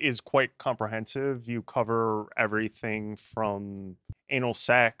book is quite comprehensive. You cover everything from anal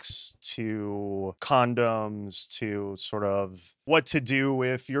sex to condoms to sort of what to do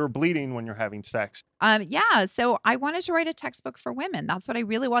if you're bleeding when you're having sex. Yeah, so I wanted to write a textbook for women. That's what I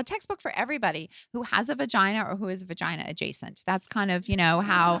really want. A textbook for everybody who has a vagina or who is vagina adjacent. That's kind of,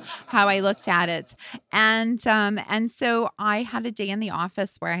 how I looked at it. And so I had a day in the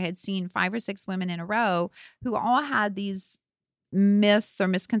office where I had seen 5 or 6 women in a row who all had these myths or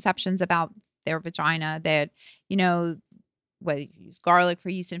misconceptions about their vagina that, whether you use garlic for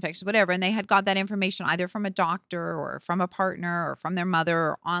yeast infections, whatever. And they had got that information either from a doctor or from a partner or from their mother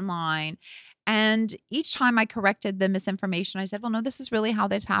or online. And each time I corrected the misinformation, I said, well, no, this is really how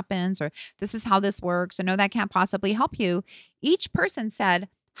this happens, or this is how this works, or no, that can't possibly help you. Each person said,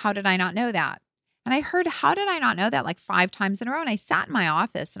 how did I not know that? And I heard, how did I not know that, like 5 times in a row? And I sat in my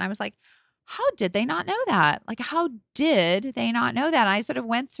office and I was like, how did they not know that? Like, how did they not know that? And I sort of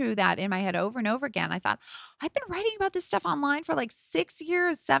went through that in my head over and over again. I thought, I've been writing about this stuff online for like 6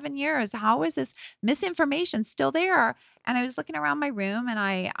 years, 7 years. How is this misinformation still there? And I was looking around my room and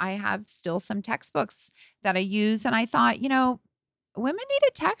I have still some textbooks that I use. And I thought, women need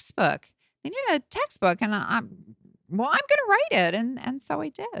a textbook. They need a textbook. And I'm going to write it. And so I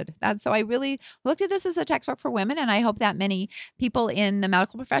did. So I really looked at this as a textbook for women. And I hope that many people in the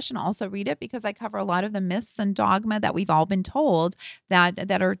medical profession also read it, because I cover a lot of the myths and dogma that we've all been told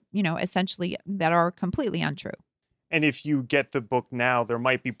that are, essentially that are completely untrue. And if you get the book now, there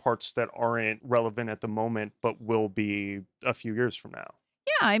might be parts that aren't relevant at the moment, but will be a few years from now.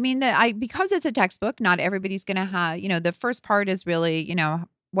 Yeah. I mean, because it's a textbook, not everybody's going to have, the first part is really,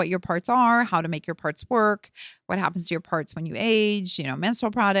 what your parts are, how to make your parts work, what happens to your parts when you age,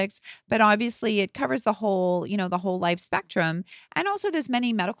 menstrual products. But obviously it covers the whole, the whole life spectrum. And also there's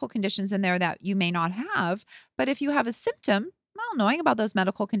many medical conditions in there that you may not have. But if you have a symptom, well, knowing about those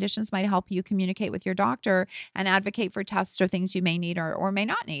medical conditions might help you communicate with your doctor and advocate for tests or things you may need or may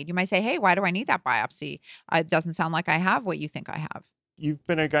not need. You might say, hey, why do I need that biopsy? It doesn't sound like I have what you think I have. You've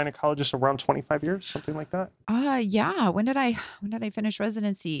been a gynecologist around 25 years, something like that? Yeah. When did I finish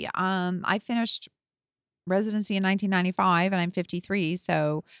residency? I finished residency in 1995 and I'm 53.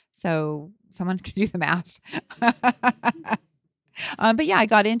 So someone can do the math. But yeah, I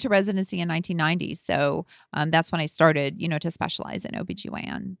got into residency in 1990. So that's when I started, to specialize in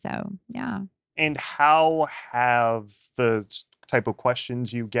OBGYN. So yeah. And how have the type of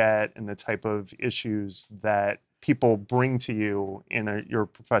questions you get and the type of issues that people bring to you in your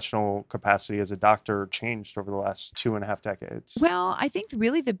professional capacity as a doctor changed over the last 2.5 decades? Well, I think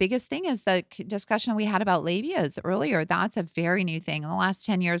really the biggest thing is the discussion we had about labias earlier. That's a very new thing in the last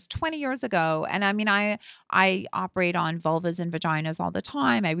 10 years, 20 years ago. And I mean, I operate on vulvas and vaginas all the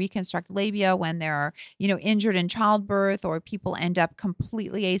time. I reconstruct labia when they're, injured in childbirth, or people end up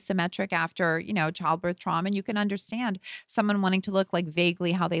completely asymmetric after, childbirth trauma. And you can understand someone wanting to look like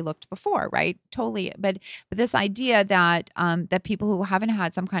vaguely how they looked before, right? Totally. But this idea that that people who haven't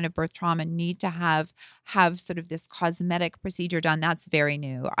had some kind of birth trauma need to have sort of this cosmetic procedure done, that's very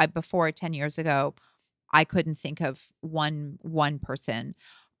new. Before 10 years ago, I couldn't think of one person,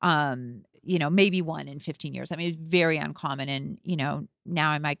 maybe one in 15 years. I mean, it's very uncommon. And,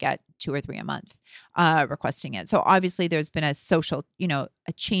 now I might get 2 or 3 a month requesting it. So obviously there's been a social,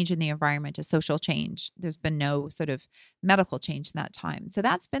 a change in the environment, a social change. There's been no sort of medical change in that time. So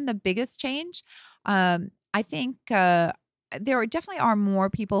that's been the biggest change. I think there definitely are more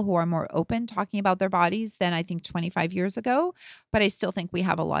people who are more open talking about their bodies than I think 25 years ago. But I still think we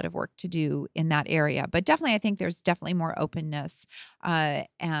have a lot of work to do in that area. But definitely, I think there's definitely more openness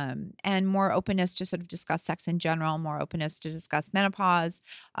and more openness to sort of discuss sex in general, more openness to discuss menopause.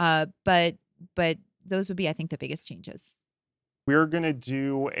 But those would be, I think, the biggest changes. We're going to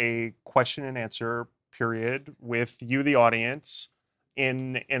do a question and answer period with you, the audience.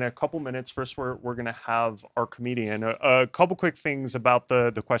 In a couple minutes. First, we're going to have our comedian. A couple quick things about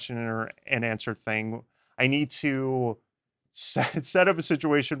the question and answer thing. I need to set up a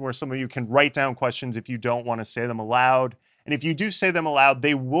situation where some of you can write down questions if you don't want to say them aloud. And if you do say them aloud,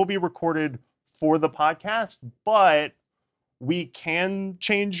 they will be recorded for the podcast, but we can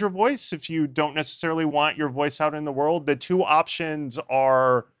change your voice if you don't necessarily want your voice out in the world. The 2 options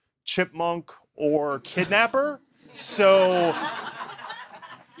are chipmunk or kidnapper. So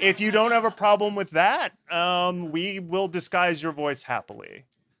if you don't have a problem with that, we will disguise your voice happily.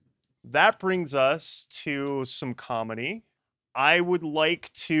 That brings us to some comedy. I would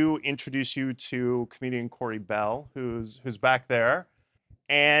like to introduce you to comedian Correy Bell, who's back there.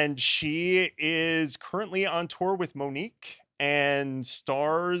 And she is currently on tour with Monique. and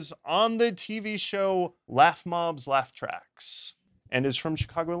stars on the TV show Laugh Mob's Laugh Tracks and is from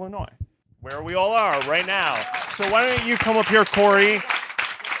Chicago, Illinois, where we all are right now. So why don't you come up here, Correy?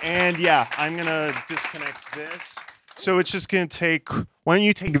 And yeah, I'm going to disconnect this. So it's just going to take, why don't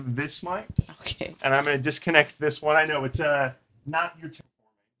you take this mic? Okay. And I'm going to disconnect this one. I know it's not your turn.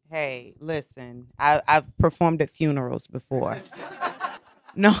 Hey, listen, I've performed at funerals before.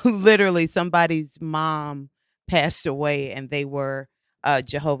 No, literally, somebody's mom passed away and they were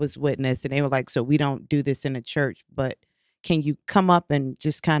Jehovah's Witness. And they were like, so we don't do this in a church, but can you come up and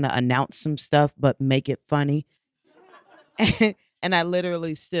just kind of announce some stuff, but make it funny? And I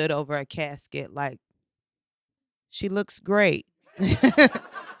literally stood over a casket like, she looks great.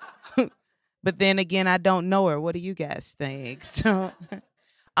 But then again, I don't know her. What do you guys think? So,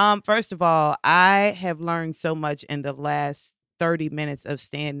 first of all, I have learned so much in the last 30 minutes of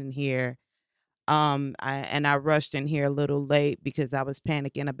standing here. I rushed in here a little late because I was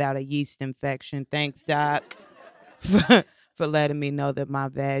panicking about a yeast infection. Thanks, Doc, for letting me know that my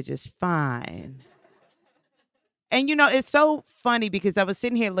vag is fine. And, you know, it's so funny because I was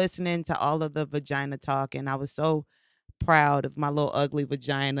sitting here listening to all of the vagina talk, and I was so proud of my little ugly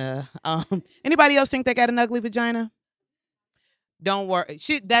vagina. Anybody else think they got an ugly vagina? Don't worry.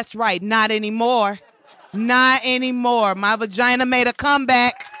 That's right. Not anymore. Not anymore. My vagina made a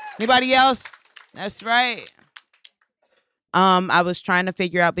comeback. Anybody else? That's right. I was trying to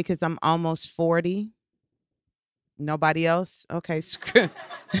figure out because I'm almost 40. Nobody else? Okay,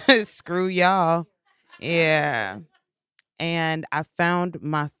 screw y'all. Yeah. And I found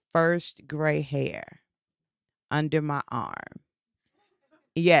my first gray hair under my arm.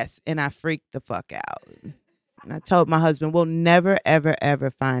 Yes, and I freaked the fuck out. And I told my husband, we'll never, ever, ever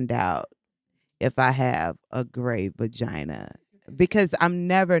find out if I have a gray vagina because I'm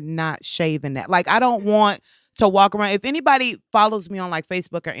never not shaving that. Like, I don't want to walk around. If anybody follows me on like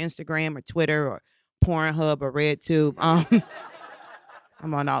Facebook or Instagram or Twitter or Pornhub or RedTube,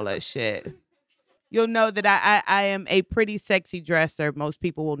 I'm on all that shit. You'll know that I am a pretty sexy dresser. Most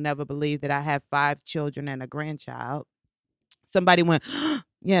people will never believe that I have 5 children and a grandchild. Somebody went,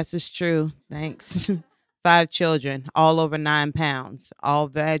 yes, it's true. Thanks. 5 children, all over 9 pounds, all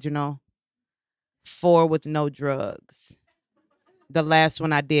vaginal, 4 with no drugs. The last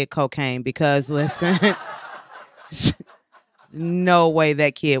one I did cocaine because, listen, no way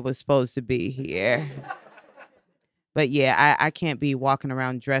that kid was supposed to be here. But yeah, I can't be walking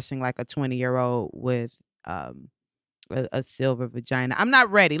around dressing like a 20-year-old with a silver vagina. I'm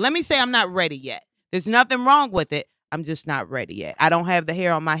not ready. Let me say I'm not ready yet. There's nothing wrong with it. I'm just not ready yet. I don't have the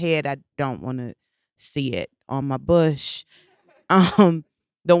hair on my head. I don't want to see it on my bush.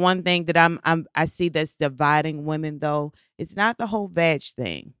 The one thing that I see that's dividing women though, it's not the whole vag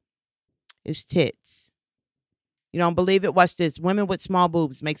thing. It's tits. You don't believe it? Watch this. Women with small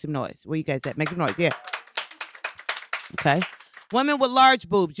boobs, make some noise. Where you guys at? Make some noise. Yeah. Okay. Women with large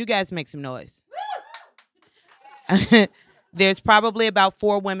boobs, you guys make some noise. There's probably about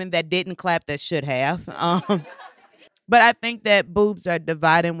 4 women that didn't clap that should have. But I think that boobs are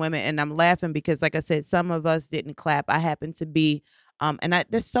dividing women, and I'm laughing because, like I said, some of us didn't clap. I happen to be,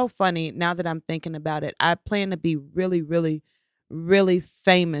 that's so funny now that I'm thinking about it. I plan to be really, really, really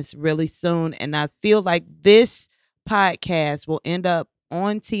famous really soon, and I feel like this podcast will end up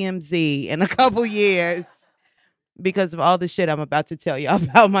on TMZ in a couple years because of all the shit I'm about to tell y'all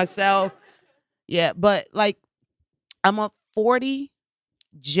about myself. Yeah, but like I'm a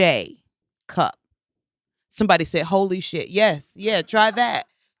 40J cup. Somebody said, holy shit. Yes. Yeah. Try that.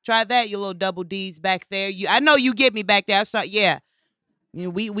 Try that, you little double D's back there. I know you get me back there. I saw, yeah. You know,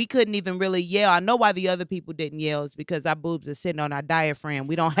 we couldn't even really yell. I know why the other people didn't yell. It's because our boobs are sitting on our diaphragm.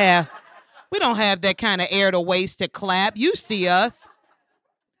 We don't have that kind of air to waste to clap. You see us.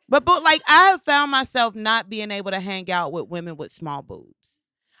 But like I have found myself not being able to hang out with women with small boobs.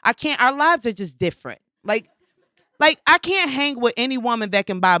 I can't. Our lives are just different. Like I can't hang with any woman that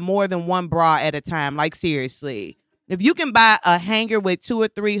can buy more than 1 bra at a time. Like seriously, if you can buy a hanger with 2 or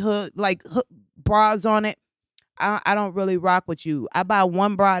 3 hook bras on it, I don't really rock with you. I buy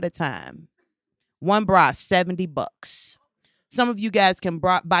 1 bra at a time. 1 bra, $70. Some of you guys can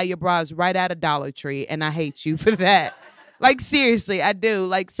buy your bras right out of Dollar Tree, and I hate you for that. Like seriously, I do.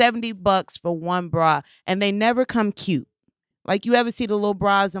 Like $70 for 1 bra, and they never come cute. Like you ever see the little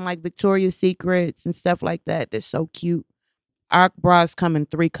bras in like Victoria's Secrets and stuff like that? They're so cute. Our bras come in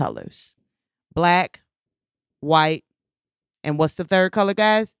 3 colors: black, white, and what's the third color,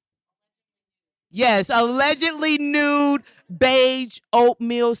 guys? Yes, allegedly nude, beige,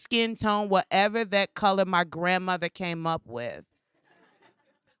 oatmeal skin tone, whatever that color my grandmother came up with.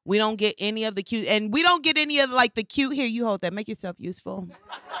 We don't get any of the cute, and we don't get any of like the cute. Here, you hold that. Make yourself useful.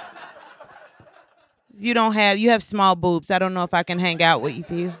 You have small boobs. I don't know if I can hang out with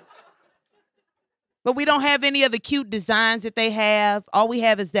you. But we don't have any of the cute designs that they have. All we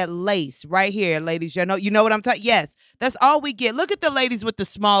have is that lace right here, ladies. You know what I'm talking? Yes, that's all we get. Look at the ladies with the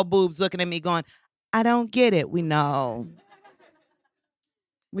small boobs looking at me going, I don't get it. We know.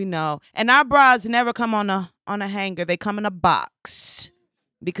 We know. And our bras never come on a hanger. They come in a box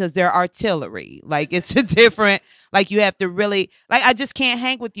because they're artillery. Like, it's a different, like, you have to really, like, I just can't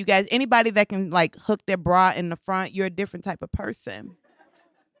hang with you guys. Anybody that can, like, hook their bra in the front, you're a different type of person.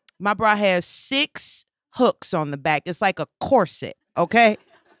 My bra has 6 hooks on the back. It's like a corset, okay?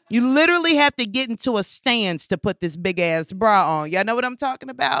 You literally have to get into a stance to put this big-ass bra on. Y'all know what I'm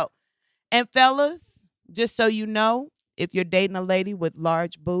talking about? And fellas, just so you know, if you're dating a lady with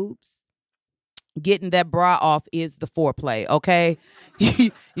large boobs, getting that bra off is the foreplay, okay?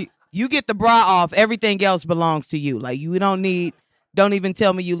 You get the bra off, everything else belongs to you. Like, you don't even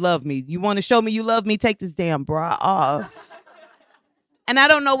tell me you love me. You want to show me you love me? Take this damn bra off. And I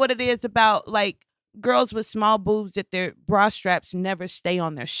don't know what it is about, like, girls with small boobs that their bra straps never stay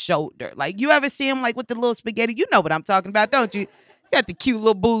on their shoulder. Like, you ever see them, like, with the little spaghetti? You know what I'm talking about, don't you? You got the cute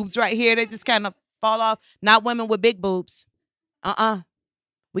little boobs right here. They just kind of fall off. Not women with big boobs.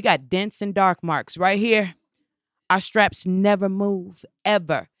 We got dents and dark marks right here. Our straps never move,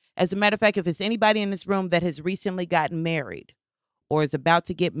 ever. As a matter of fact, if it's anybody in this room that has recently gotten married or is about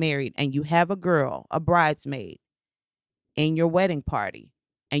to get married and you have a girl, a bridesmaid, in your wedding party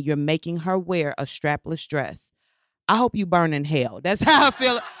and you're making her wear a strapless dress, I hope you burn in hell. That's how I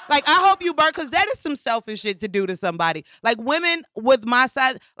feel. Like, I hope you burn, because that is some selfish shit to do to somebody. Like, women with my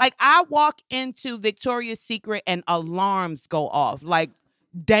size, like, I walk into Victoria's Secret and alarms go off, like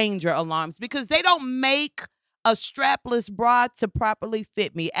danger alarms, because they don't make a strapless bra to properly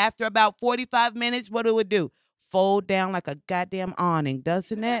fit me. After about 45 minutes, what do? Fold down like a goddamn awning,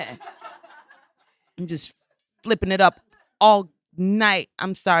 doesn't it? I'm just flipping it up all night.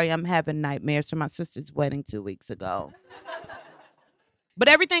 I'm sorry, I'm having nightmares from my sister's wedding 2 weeks ago. But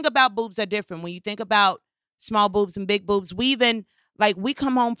everything about boobs are different. When you think about small boobs and big boobs, we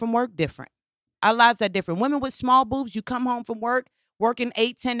come home from work different. Our lives are different. Women with small boobs, you come home from work, working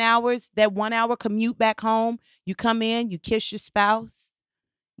 8-10 hours, that 1 hour commute back home, you come in, you kiss your spouse,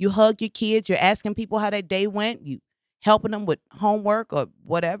 you hug your kids, you're asking people how their day went, you helping them with homework or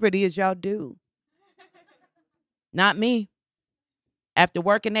whatever it is y'all do. Not me. After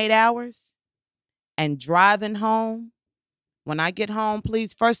working 8 hours and driving home, when I get home,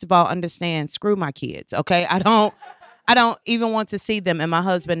 please, first of all, understand, screw my kids, okay? I don't even want to see them, and my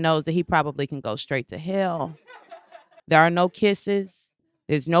husband knows that he probably can go straight to hell. There are no kisses.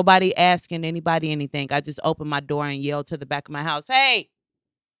 There's nobody asking anybody anything. I just open my door and yell to the back of my house, hey,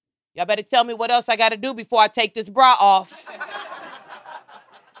 y'all better tell me what else I got to do before I take this bra off.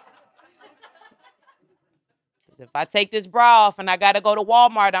 If I take this bra off and I got to go to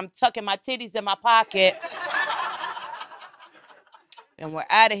Walmart, I'm tucking my titties in my pocket. And we're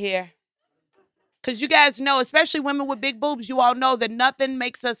out of here. Because you guys know, especially women with big boobs, you all know that nothing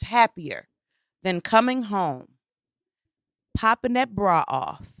makes us happier than coming home, popping that bra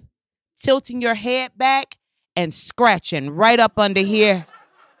off, tilting your head back, and scratching right up under here.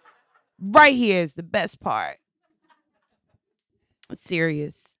 Right here is the best part. I'm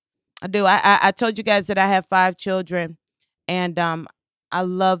serious. I do. I told you guys that I have 5 children, and I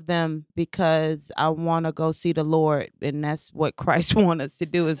love them because I want to go see the Lord, and that's what Christ wants us to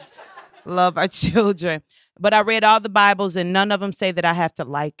do, is love our children. But I read all the Bibles, and none of them say that I have to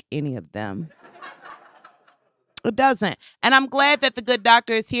like any of them. It doesn't. And I'm glad that the good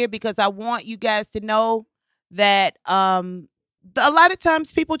doctor is here, because I want you guys to know that a lot of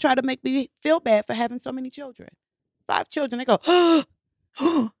times people try to make me feel bad for having so many children. 5 children. They go,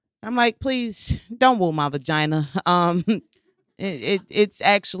 I'm like, please don't woo my vagina. It's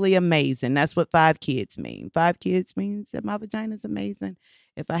actually amazing. That's what 5 kids mean. 5 kids means that my vagina is amazing.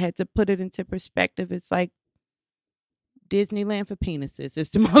 If I had to put it into perspective, it's like Disneyland for penises. It's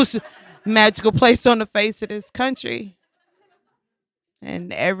the most magical place on the face of this country.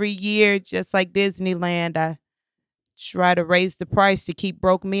 And every year, just like Disneyland, I try to raise the price to keep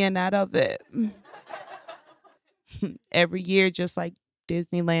broke men out of it. Every year, just like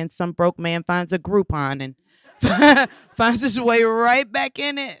Disneyland, some broke man finds a Groupon and finds his way right back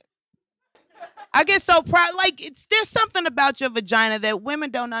in it. I get so proud. Like, there's something about your vagina that women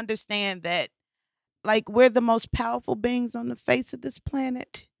don't understand, that, like, we're the most powerful beings on the face of this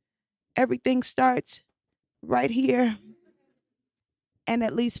planet. Everything starts right here. And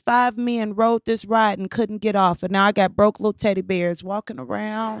at least 5 men rode this ride and couldn't get off. And now I got broke little teddy bears walking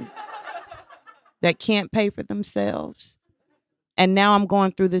around that can't pay for themselves. And now I'm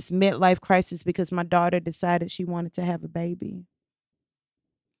going through this midlife crisis because my daughter decided she wanted to have a baby.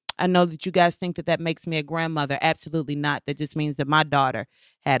 I know that you guys think that that makes me a grandmother. Absolutely not. That just means that my daughter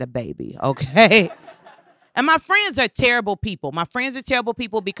had a baby, okay? And my friends are terrible people. My friends are terrible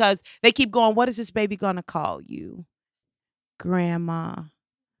people because they keep going, what is this baby going to call you? Grandma,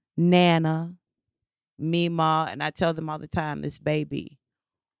 Nana, Mima. And I tell them all the time, this baby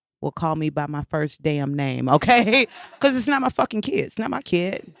will call me by my first damn name, okay? Because it's not my fucking kid. It's not my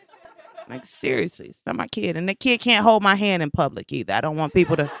kid. Like, seriously, it's not my kid. And the kid can't hold my hand in public either. I don't want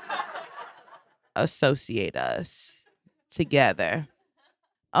people to associate us together.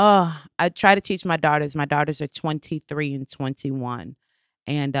 Oh, I try to teach my daughters. My daughters are 23 and 21.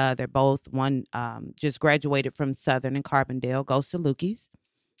 And they're both, one just graduated from Southern in Carbondale, goes to Lukey's.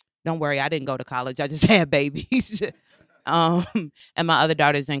 Don't worry, I didn't go to college. I just had babies. And my other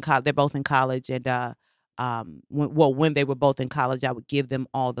daughter's in college. They're both in college. And when they were both in college, I would give them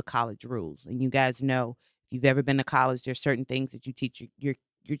all the college rules. And you guys know, if you've ever been to college, there's certain things that you teach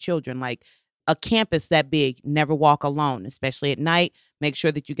your children, like a campus that big, never walk alone, especially at night. Make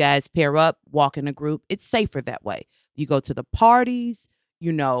sure that you guys pair up, walk in a group. It's safer that way. You go to the parties,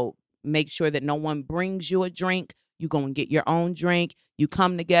 make sure that no one brings you a drink. You go and get your own drink. You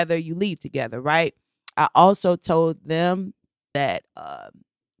come together, you leave together, right? I also told them that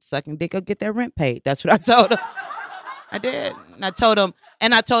sucking dick will get their rent paid. That's what I told them. I did. And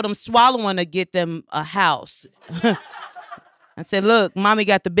I told them swallowing to get them a house. I said, look, mommy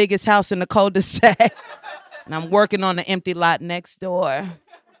got the biggest house in the cul-de-sac. And I'm working on the empty lot next door.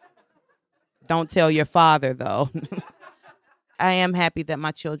 Don't tell your father, though. I am happy that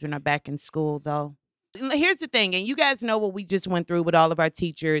my children are back in school, though. Here's the thing, and you guys know what we just went through with all of our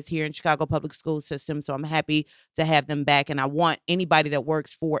teachers here in Chicago Public School System, so I'm happy to have them back, and I want anybody that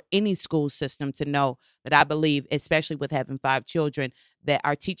works for any school system to know that I believe, especially with having 5 children, that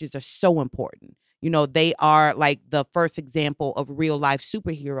our teachers are so important. They are like the first example of real life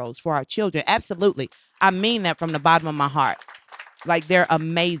superheroes for our children. Absolutely. I mean that from the bottom of my heart. Like, they're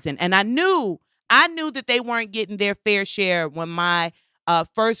amazing. And I knew that they weren't getting their fair share when my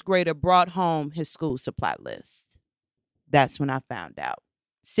first grader brought home his school supply list. That's when I found out.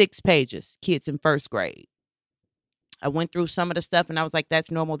 6 pages, kids in first grade. I went through some of the stuff and I was like, that's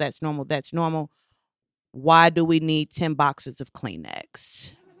normal, that's normal, that's normal. Why do we need 10 boxes of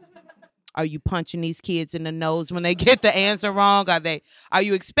Kleenex? Are you punching these kids in the nose when they get the answer wrong? Are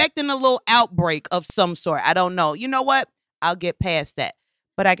you expecting a little outbreak of some sort? I don't know. You know what? I'll get past that.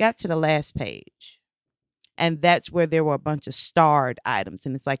 But I got to the last page. And that's where there were a bunch of starred items.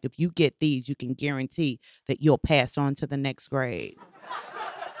 And it's like, if you get these, you can guarantee that you'll pass on to the next grade.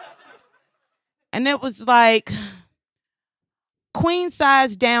 And it was like, queen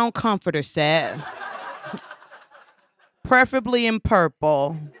size down comforter set. Preferably in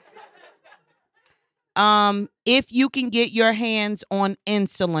purple. If you can get your hands on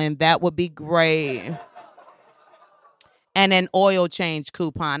insulin, that would be great. And an oil change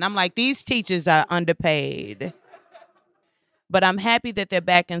coupon. I'm like, these teachers are underpaid. But I'm happy that they're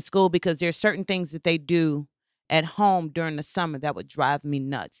back in school because there's certain things that they do at home during the summer that would drive me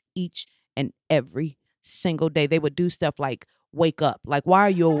nuts each and every single day. They would do stuff like wake up. Like, why are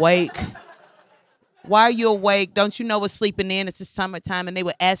you awake? Why are you awake? Don't you know what's sleeping in? It's the summertime. And they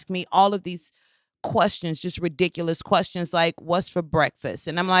would ask me all of these questions, just ridiculous questions like, what's for breakfast?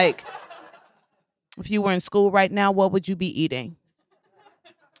 And I'm like, if you were in school right now, what would you be eating?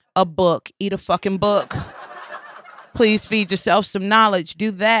 A book. Eat a fucking book. Please feed yourself some knowledge.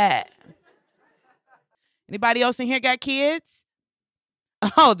 Do that. Anybody else in here got kids?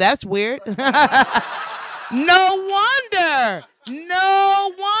 Oh, that's weird. No wonder.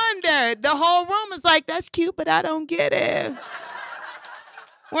 No wonder. The whole room is like, that's cute, but I don't get it.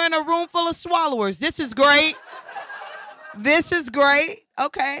 We're in a room full of swallowers. This is great. This is great.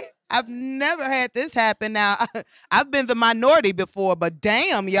 Okay. I've never had this happen. Now, I've been the minority before, but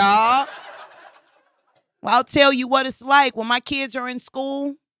damn, y'all. Well, I'll tell you what it's like. When my kids are in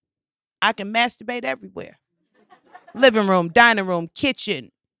school, I can masturbate everywhere. Living room, dining room,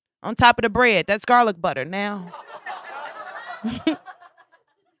 kitchen, on top of the bread. That's garlic butter now.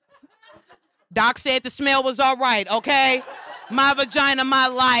 Doc said the smell was all right, okay? My vagina, my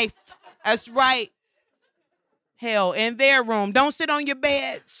life. That's right. Hell, in their room. Don't sit on your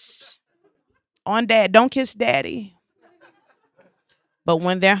beds. On dad. Don't kiss daddy. But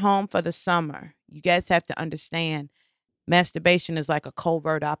when they're home for the summer, you guys have to understand, masturbation is like a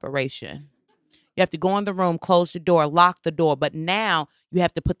covert operation. You have to go in the room, close the door, lock the door. But now you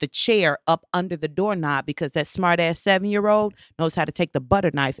have to put the chair up under the doorknob because that smart-ass 7-year-old knows how to take the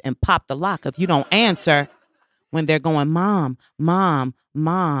butter knife and pop the lock if you don't answer when they're going, Mom, Mom,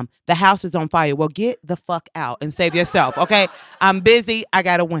 Mom, the house is on fire. Well, get the fuck out and save yourself, okay? I'm busy. I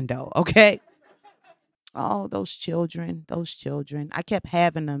got a window, okay? Oh, those children. I kept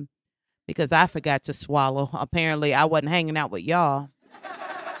having them because I forgot to swallow. Apparently, I wasn't hanging out with y'all.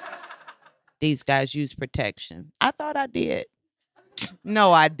 These guys use protection. I thought I did.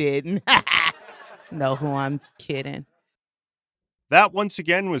 No, I didn't. No, who I'm kidding. That once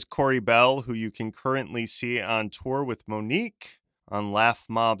again was Correy Bell, who you can currently see on tour with Monique, on Laugh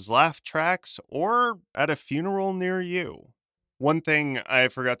Mob's Laugh Tracks, or at a funeral near you. One thing I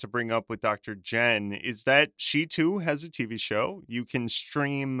forgot to bring up with Dr. Jen is that she too has a TV show. You can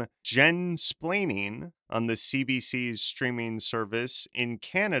stream Jen Splaining on the CBC's streaming service in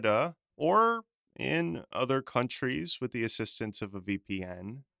Canada or in other countries with the assistance of a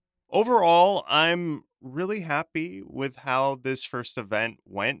VPN. Overall, I'm really happy with how this first event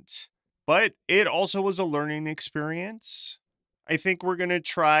went, but it also was a learning experience. I think we're going to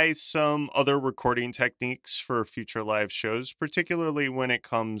try some other recording techniques for future live shows, particularly when it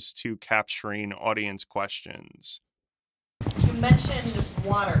comes to capturing audience questions. You mentioned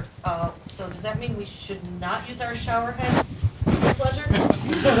water, so does that mean we should not use our shower heads for pleasure?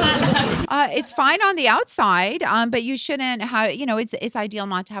 It's fine on the outside, but you shouldn't have, it's ideal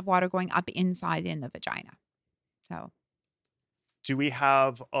not to have water going up inside in the vagina. So, do we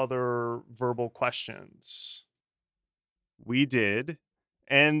have other verbal questions? We did.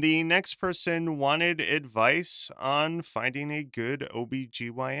 And the next person wanted advice on finding a good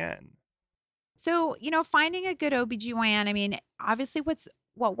OBGYN. So, finding a good OBGYN, I mean, obviously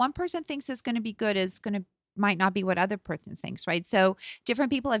what one person thinks is going to be good might not be what other person thinks, right? So different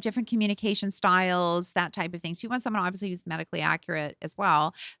people have different communication styles, that type of thing. So you want someone obviously who's medically accurate as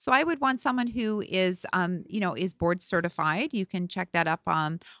well. So I would want someone who is, is board certified. You can check that up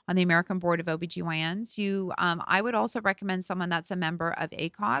on the American Board of OBGYNs. I would also recommend someone that's a member of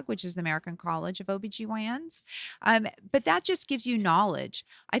ACOG, which is the American College of OBGYNs. But that just gives you knowledge.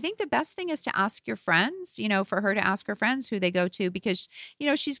 I think the best thing is to ask your friends, for her to ask her friends who they go to, because,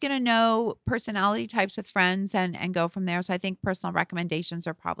 she's going to know personality types with friends and go from there. So I think personal recommendations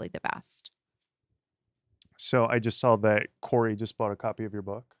are probably the best. So I just saw that Correy just bought a copy of your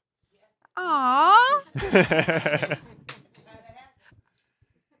book. Aw.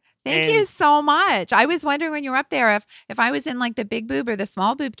 Thank you so much. I was wondering when you were up there if I was in like the big boob or the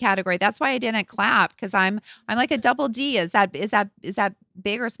small boob category. That's why I didn't clap, because I'm like a double D. Is that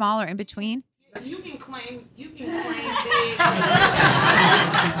big or small or in between? You can claim big.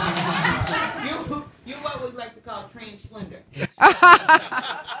 You're what we like to call trans slender.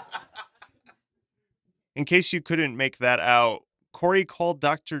 In case you couldn't make that out, Correy called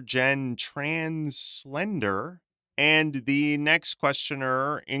Dr. Jen trans slender, and the next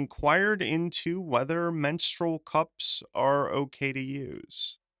questioner inquired into whether menstrual cups are okay to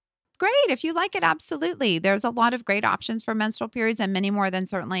use. Great. If you like it, absolutely. There's a lot of great options for menstrual periods, and many more than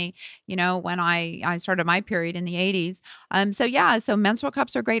certainly, when I started my period in the 80s. So menstrual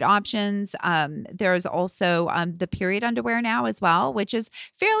cups are great options. There's also the period underwear now as well, which is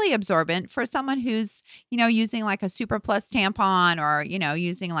fairly absorbent for someone who's, using like a Super Plus tampon or,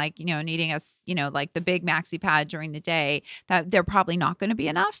 using like, needing like the big maxi pad during the day, that they're probably not going to be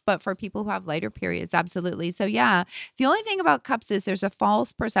enough. But for people who have lighter periods, absolutely. So yeah, the only thing about cups is there's a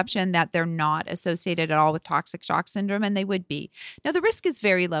false perception that they're not associated at all with toxic shock syndrome, and they would be. Now, the risk is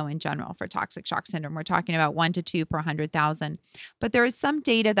very low in general for toxic shock syndrome. We're talking about 1 to 2 per 100,000. But there is some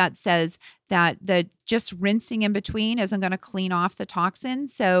data that says that the just rinsing in between isn't going to clean off the toxin.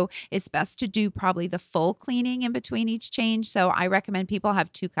 So it's best to do probably the full cleaning in between each change. So I recommend people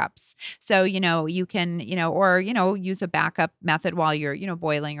have 2 cups. So, you can, use a backup method while you're,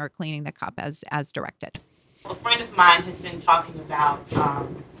 boiling or cleaning the cup as directed. A friend of mine has been talking about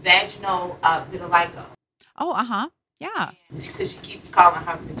vaginal vitiligo. Oh, yeah. Because she keeps calling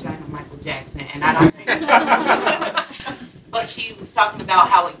her vagina Michael Jackson, and I don't think but she was talking about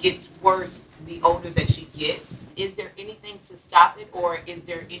how it gets worse the older that she gets. Is there anything to stop it, or is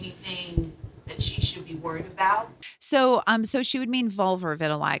there anything that she should be worried about? So she would mean vulvar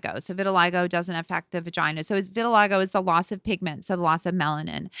vitiligo. So vitiligo doesn't affect the vagina. So vitiligo is the loss of pigment, so the loss of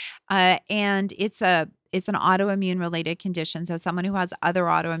melanin, and it's a it's an autoimmune related condition. So someone who has other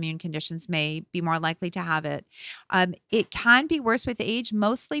autoimmune conditions may be more likely to have it. It can be worse with age,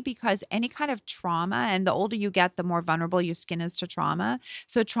 mostly because any kind of trauma, and the older you get, the more vulnerable your skin is to trauma.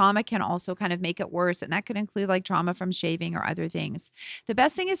 So trauma can also kind of make it worse. And that could include like trauma from shaving or other things. The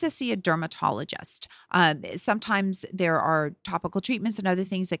best thing is to see a dermatologist. Sometimes there are topical treatments and other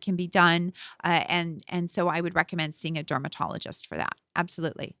things that can be done. And so I would recommend seeing a dermatologist for that.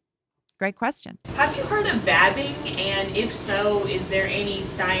 Absolutely. Great question. Have you heard of babbing? And if so, is there any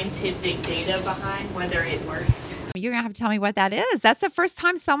scientific data behind whether it works? You're going to have to tell me what that is. That's the first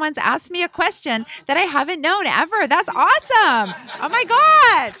time someone's asked me a question that I haven't known ever. That's awesome. Oh my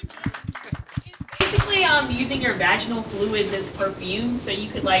God. Basically, using your vaginal fluids as perfume, so you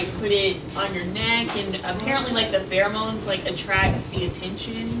could like put it on your neck, and apparently like the pheromones like attracts the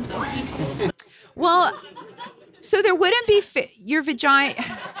attention of people. Well, so there wouldn't be your vagina.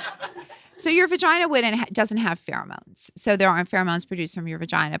 So your vagina doesn't have pheromones. So there aren't pheromones produced from your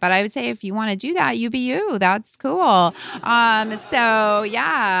vagina. But I would say if you want to do that, you be you. That's cool. So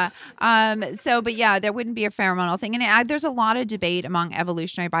yeah. But yeah, there wouldn't be a pheromonal thing. And there's a lot of debate among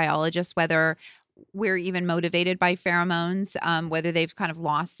evolutionary biologists whether we're even motivated by pheromones, whether they've kind of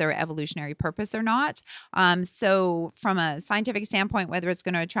lost their evolutionary purpose or not. So from a scientific standpoint, whether it's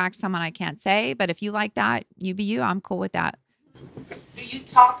going to attract someone, I can't say. But if you like that, you be you. I'm cool with that. Do you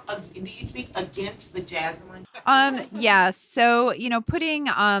speak against vajazzling? Yes. So,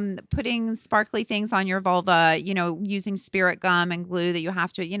 putting sparkly things on your vulva, using spirit gum and glue that you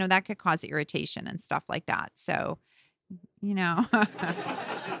have to, that could cause irritation and stuff like that. So, but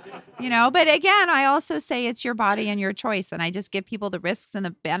again, I also say it's your body and your choice. And I just give people the risks and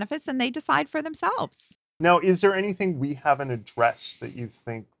the benefits and they decide for themselves. Now, is there anything we haven't addressed that you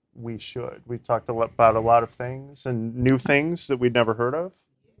think we should? We've talked about a lot of things and new things that we'd never heard of.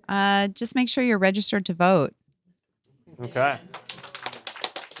 Just make sure you're registered to vote. Okay.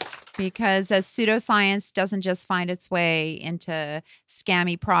 Because as pseudoscience doesn't just find its way into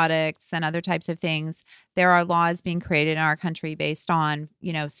scammy products and other types of things, there are laws being created in our country based on,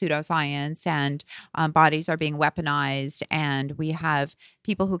 pseudoscience, and bodies are being weaponized, and we have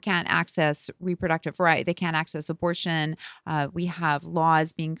people who can't access reproductive right. They can't access abortion. We have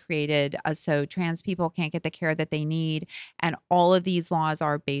laws being created so trans people can't get the care that they need. And all of these laws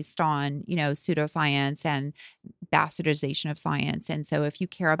are based on, pseudoscience and bastardization of science. And so if you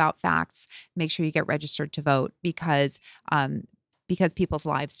care about facts, make sure you get registered to vote because people's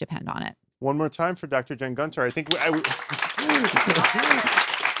lives depend on it. One more time for Dr. Jen Gunter. And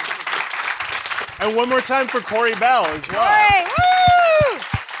one more time for Correy Bell as well. Correy, woo!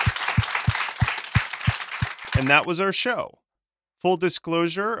 And that was our show. Full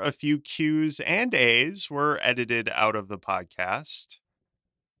disclosure, a few Q's and A's were edited out of the podcast.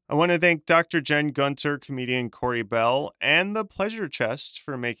 I want to thank Dr. Jen Gunter, comedian Correy Bell, and the Pleasure Chest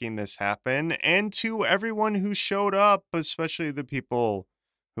for making this happen, and to everyone who showed up, especially the people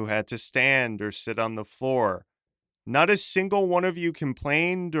who had to stand or sit on the floor. Not a single one of you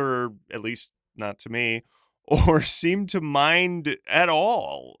complained, or at least not to me, or seemed to mind at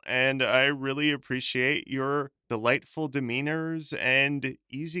all. And I really appreciate your delightful demeanors and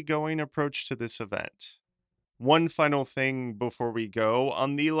easygoing approach to this event. One final thing before we go.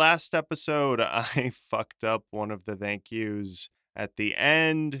 On the last episode, I fucked up one of the thank yous at the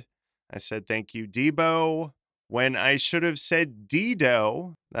end. I said thank you, Debo, when I should have said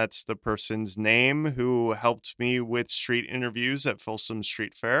Dido. That's the person's name who helped me with street interviews at Folsom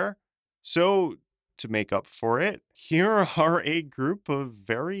Street Fair. So, to make up for it, here are a group of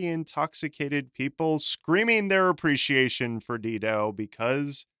very intoxicated people screaming their appreciation for Dido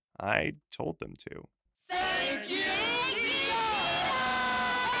because I told them to. Thank you,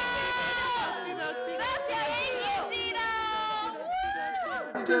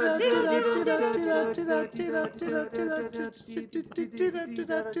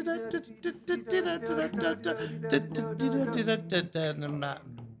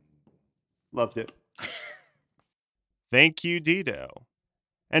 Loved it. Thank you, Dido.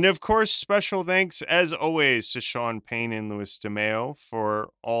 And of course, special thanks, as always, to Sean Payne and Louis DeMeo for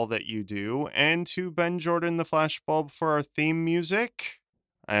all that you do, and to Ben Jordan the Flashbulb for our theme music.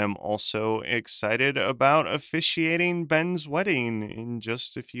 I am also excited about officiating Ben's wedding in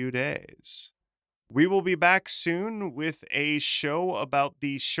just a few days. We will be back soon with a show about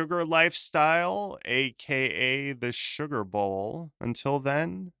the sugar lifestyle, aka the Sugar Bowl. Until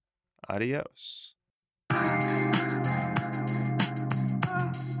then, adios.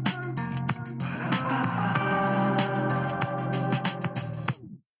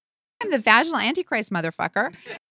 I'm the vaginal antichrist, motherfucker.